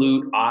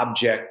absolute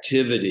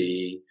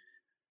objectivity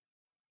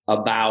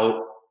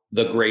about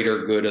the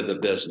greater good of the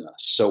business.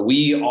 So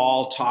we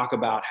all talk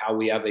about how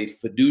we have a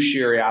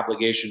fiduciary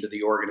obligation to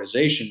the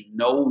organization,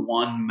 no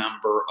one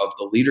member of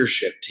the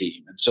leadership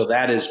team. And so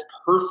that is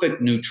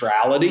perfect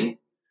neutrality,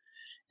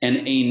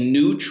 and a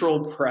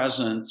neutral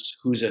presence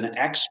who's an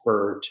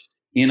expert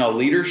in a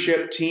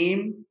leadership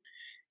team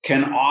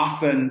can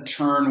often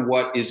turn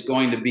what is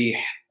going to be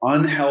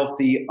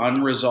unhealthy,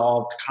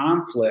 unresolved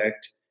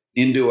conflict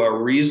into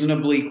a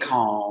reasonably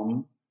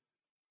calm,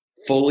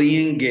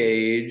 fully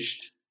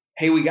engaged,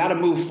 hey, we got to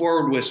move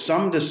forward with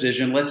some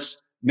decision.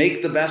 Let's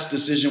make the best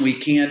decision we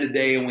can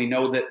today. And we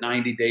know that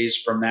 90 days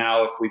from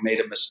now, if we made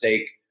a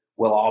mistake,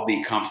 we'll all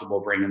be comfortable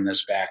bringing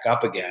this back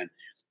up again.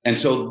 And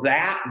so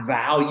that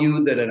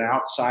value that an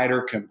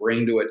outsider can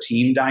bring to a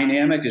team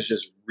dynamic is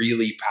just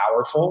really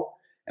powerful.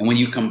 And when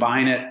you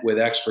combine it with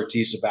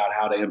expertise about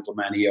how to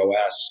implement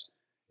EOS,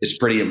 it's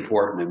pretty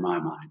important in my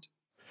mind.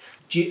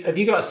 Have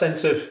you got a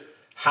sense of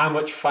how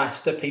much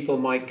faster people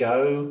might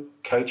go,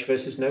 coach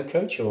versus no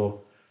coach,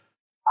 or?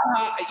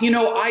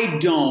 I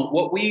don't.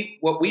 What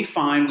we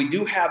find, we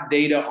do have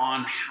data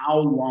on how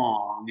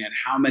long and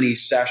how many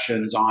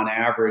sessions on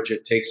average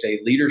it takes a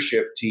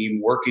leadership team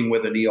working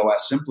with an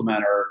EOS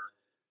implementer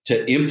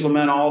to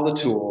implement all the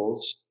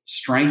tools,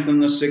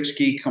 strengthen the 6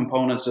 key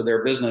components of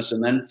their business,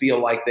 and then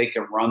feel like they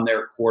can run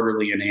their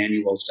quarterly and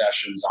annual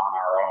sessions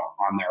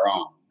on their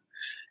own.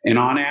 And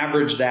on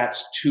average,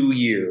 that's 2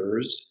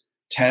 years,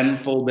 10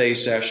 full day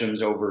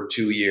sessions over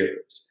 2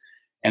 years.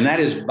 And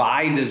that is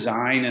by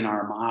design in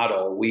our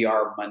model. We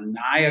are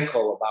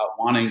maniacal about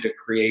wanting to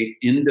create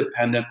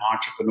independent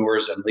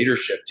entrepreneurs and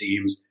leadership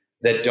teams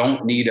that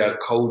don't need a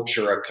coach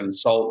or a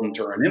consultant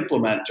or an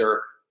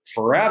implementer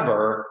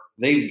forever.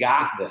 They've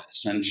got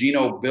this. And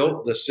Gino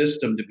built the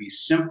system to be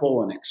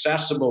simple and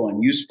accessible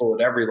and useful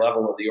at every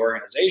level of the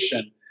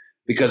organization,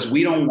 because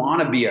we don't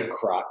want to be a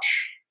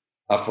crutch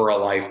for a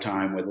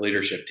lifetime with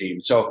leadership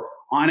teams. So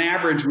on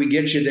average, we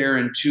get you there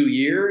in 2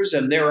 years.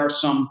 And there are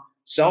some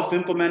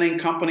self-implementing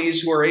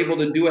companies who are able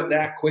to do it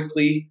that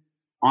quickly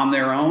on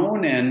their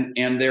own.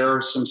 And there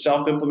are some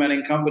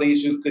self-implementing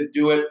companies who could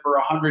do it for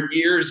 100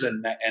 years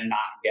and not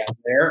get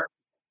there.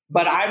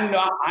 But I'm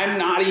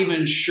not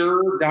even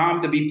sure,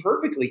 Dom, to be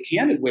perfectly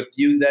candid with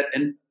you, that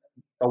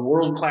a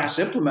world-class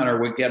implementer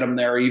would get them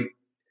there.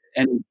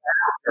 And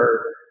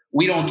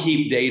we don't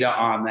keep data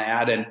on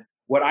that. And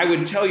what I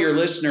would tell your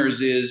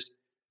listeners is,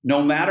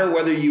 no matter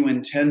whether you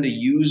intend to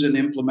use an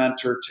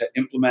implementer to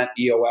implement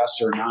EOS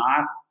or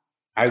not,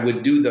 I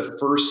would do the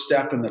first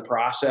step in the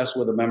process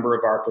with a member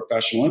of our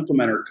professional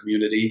implementer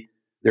community.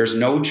 There's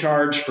no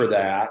charge for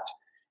that.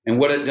 And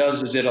what it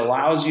does is it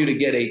allows you to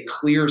get a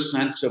clear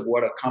sense of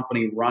what a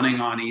company running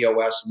on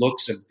EOS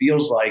looks and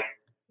feels like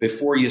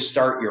before you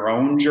start your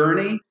own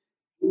journey.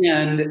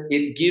 And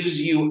it gives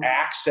you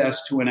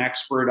access to an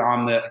expert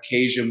on the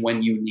occasion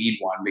when you need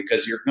one,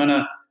 because you're going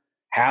to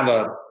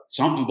have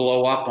something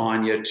blow up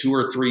on you 2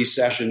 or 3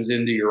 sessions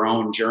into your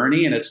own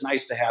journey. And it's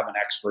nice to have an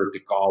expert to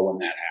call when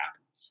that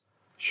happens.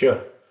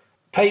 Sure.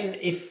 Paton,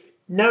 if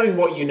knowing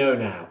what you know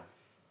now,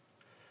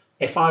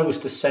 if I was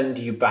to send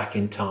you back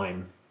in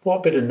time,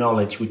 what bit of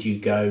knowledge would you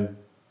go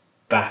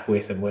back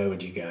with, and where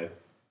would you go?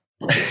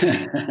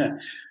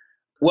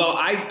 Well,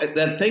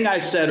 that thing I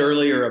said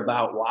earlier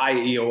about why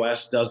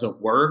EOS doesn't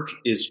work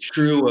is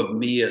true of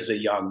me as a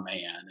young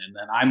man. And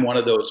then I'm one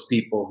of those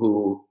people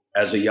who,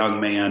 as a young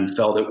man,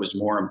 felt it was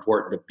more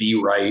important to be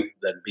right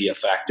than be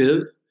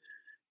effective.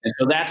 And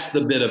so that's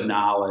the bit of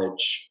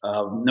knowledge.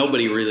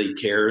 Nobody really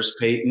cares,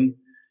 Paton.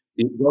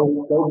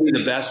 Go be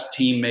the best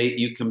teammate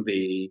you can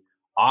be.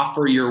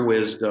 Offer your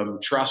wisdom.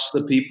 Trust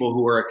the people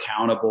who are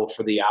accountable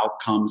for the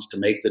outcomes to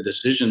make the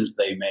decisions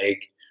they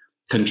make.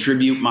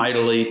 Contribute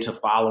mightily to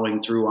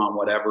following through on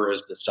whatever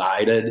is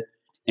decided.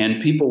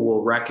 And people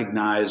will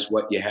recognize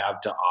what you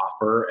have to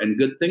offer, and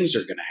good things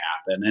are going to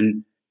happen.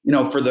 And,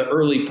 for the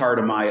early part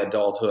of my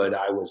adulthood,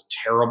 I was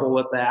terrible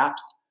at that.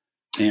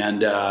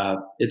 And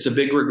it's a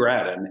big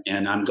regret.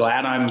 And I'm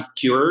glad I'm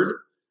cured,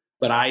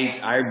 but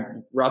I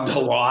rubbed a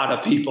lot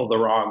of people the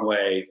wrong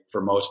way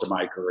for most of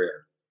my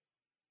career.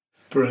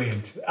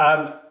 Brilliant.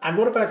 And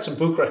what about some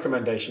book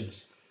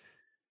recommendations?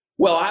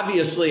 Well,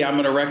 obviously, I'm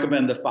going to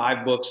recommend the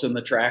 5 books in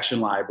the Traction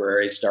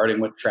library, starting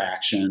with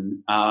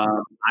Traction.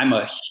 I'm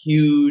a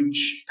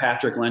huge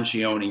Patrick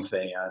Lencioni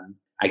fan.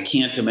 I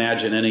can't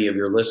imagine any of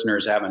your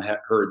listeners haven't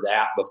heard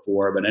that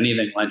before, but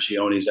anything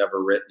Lencioni's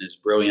ever written is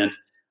brilliant.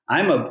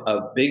 I'm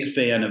a big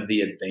fan of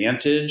The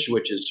Advantage,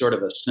 which is sort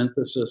of a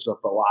synthesis of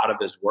a lot of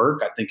his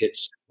work. I think it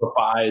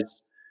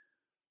simplifies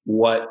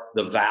what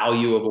the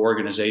value of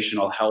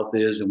organizational health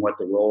is and what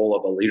the role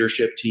of a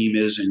leadership team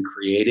is in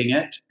creating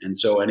it. And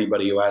so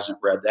anybody who hasn't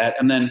read that.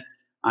 And then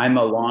I'm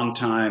a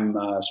longtime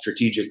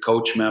strategic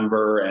coach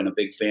member and a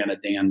big fan of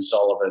Dan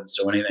Sullivan.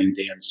 So anything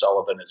Dan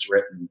Sullivan has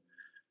written.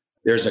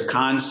 There's a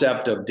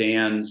concept of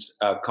Dan's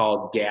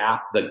called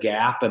the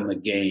gap and the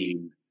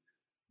gain,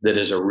 that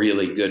is a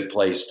really good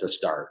place to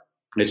start.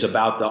 It's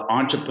about the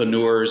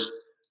entrepreneur's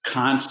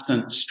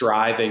constant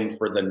striving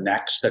for the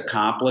next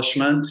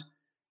accomplishment,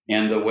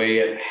 and the way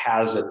it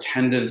has a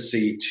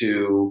tendency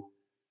to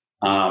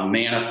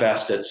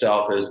manifest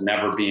itself as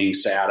never being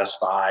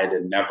satisfied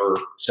and never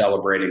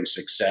celebrating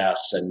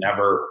success and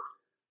never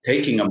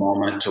taking a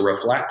moment to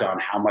reflect on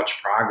how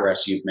much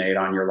progress you've made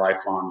on your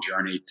lifelong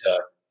journey to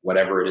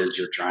whatever it is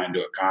you're trying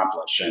to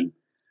accomplish. And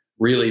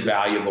really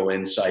valuable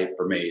insight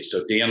for me.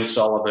 So Dan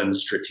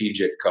Sullivan's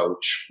Strategic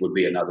Coach would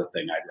be another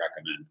thing I'd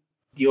recommend.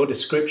 Your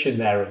description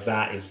there of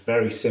that is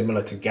very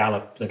similar to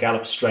the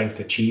Gallup Strength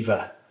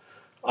Achiever,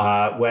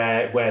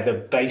 where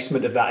the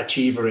basement of that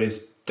achiever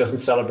doesn't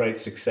celebrate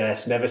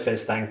success, never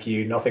says thank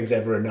you, nothing's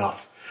ever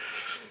enough.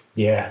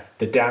 Yeah,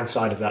 the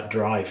downside of that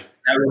drive.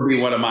 That would be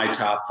one of my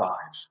top 5.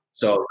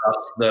 So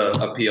that's the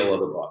appeal of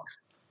the book.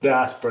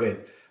 That's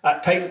brilliant.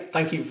 Paton,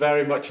 thank you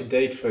very much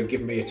indeed for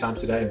giving me your time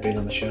today and being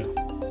on the show.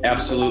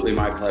 Absolutely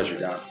my pleasure,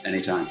 Don.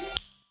 Anytime.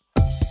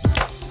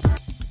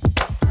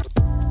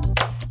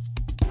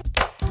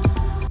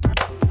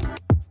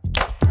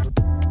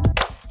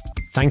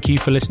 Thank you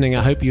for listening.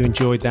 I hope you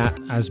enjoyed that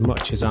as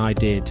much as I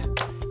did.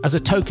 As a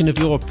token of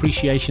your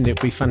appreciation, it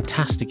would be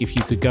fantastic if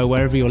you could go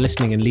wherever you're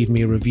listening and leave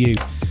me a review.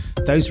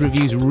 Those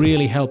reviews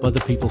really help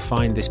other people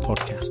find this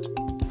podcast.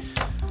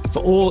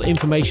 For all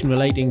information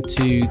relating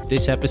to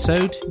this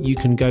episode, you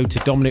can go to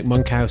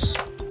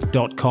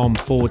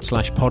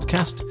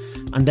dominicmonkhouse.com/podcast,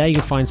 and there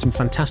you'll find some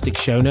fantastic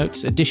show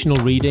notes,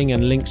 additional reading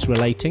and links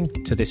relating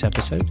to this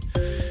episode.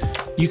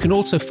 You can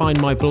also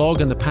find my blog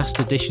and the past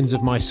editions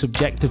of my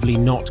subjectively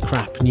not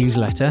crap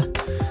newsletter.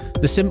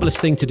 The simplest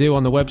thing to do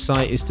on the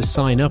website is to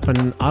sign up,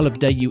 and I'll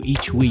update you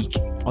each week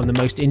on the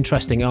most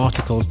interesting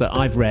articles that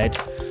I've read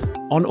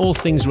on all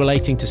things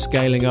relating to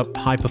scaling up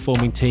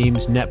high-performing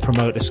teams, net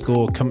promoter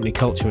score, company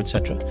culture,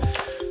 etc.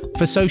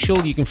 For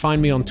social, you can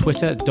find me on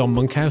Twitter at Dom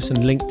Monkhouse and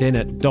LinkedIn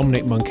at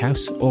Dominic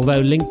Monkhouse,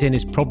 although LinkedIn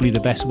is probably the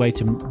best way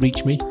to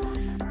reach me.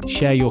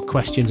 Share your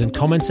questions and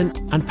comments, and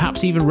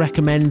perhaps even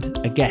recommend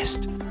a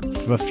guest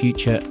for a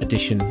future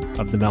edition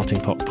of the Melting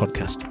Pot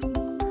podcast.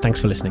 Thanks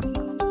for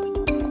listening.